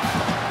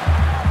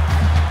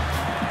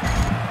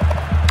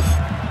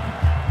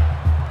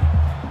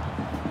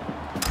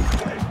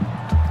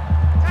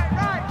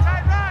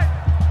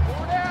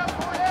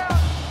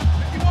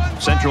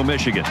 Central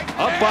Michigan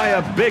up by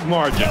a big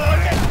margin.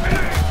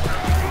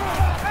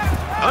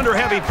 Under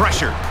heavy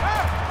pressure.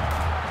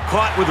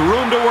 Caught with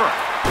room to work.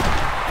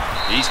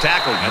 He's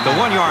tackled at the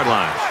 1-yard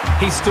line.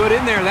 He stood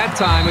in there that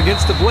time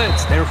against the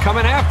blitz. They were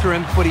coming after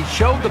him, but he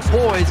showed the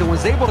poise and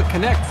was able to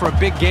connect for a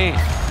big gain.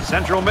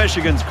 Central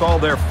Michigan's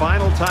called their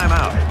final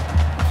timeout.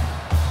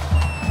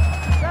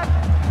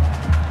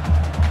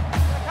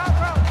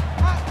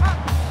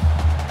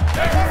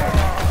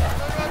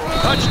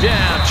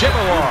 Touchdown,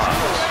 Chippewas.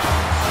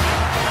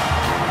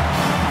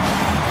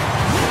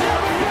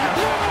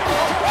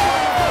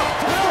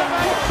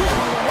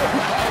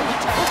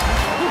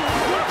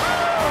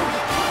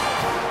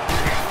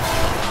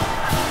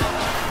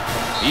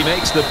 He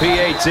makes the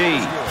PAT.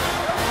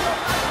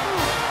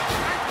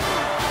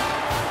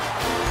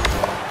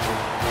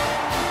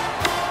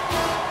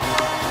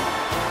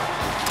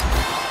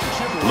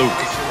 Luke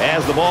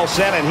has the ball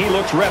set, and he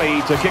looks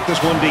ready to kick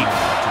this one deep.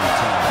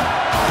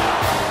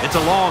 It's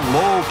a long,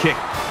 low kick.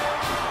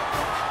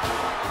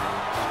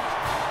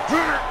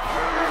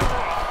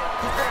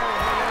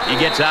 He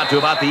gets out to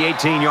about the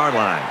 18-yard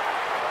line.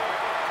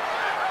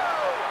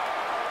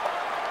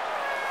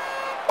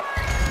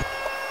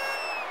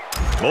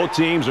 Both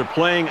teams are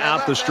playing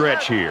out the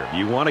stretch here.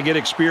 You want to get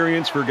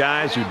experience for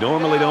guys who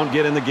normally don't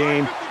get in the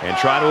game and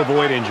try to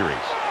avoid injuries.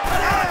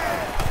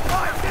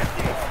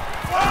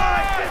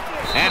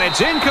 And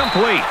it's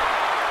incomplete.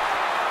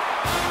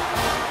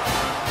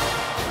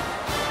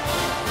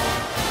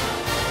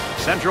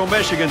 Central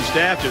Michigan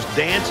staff just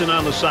dancing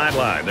on the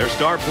sideline. Their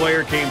star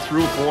player came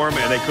through for them,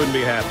 and they couldn't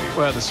be happy.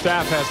 Well, the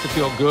staff has to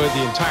feel good.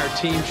 The entire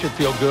team should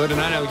feel good. And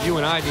I know you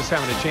and I just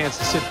having a chance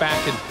to sit back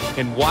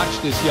and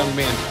watch this young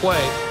man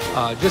play.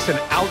 Just an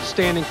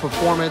outstanding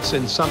performance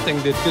and something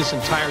that this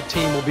entire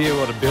team will be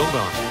able to build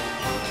on.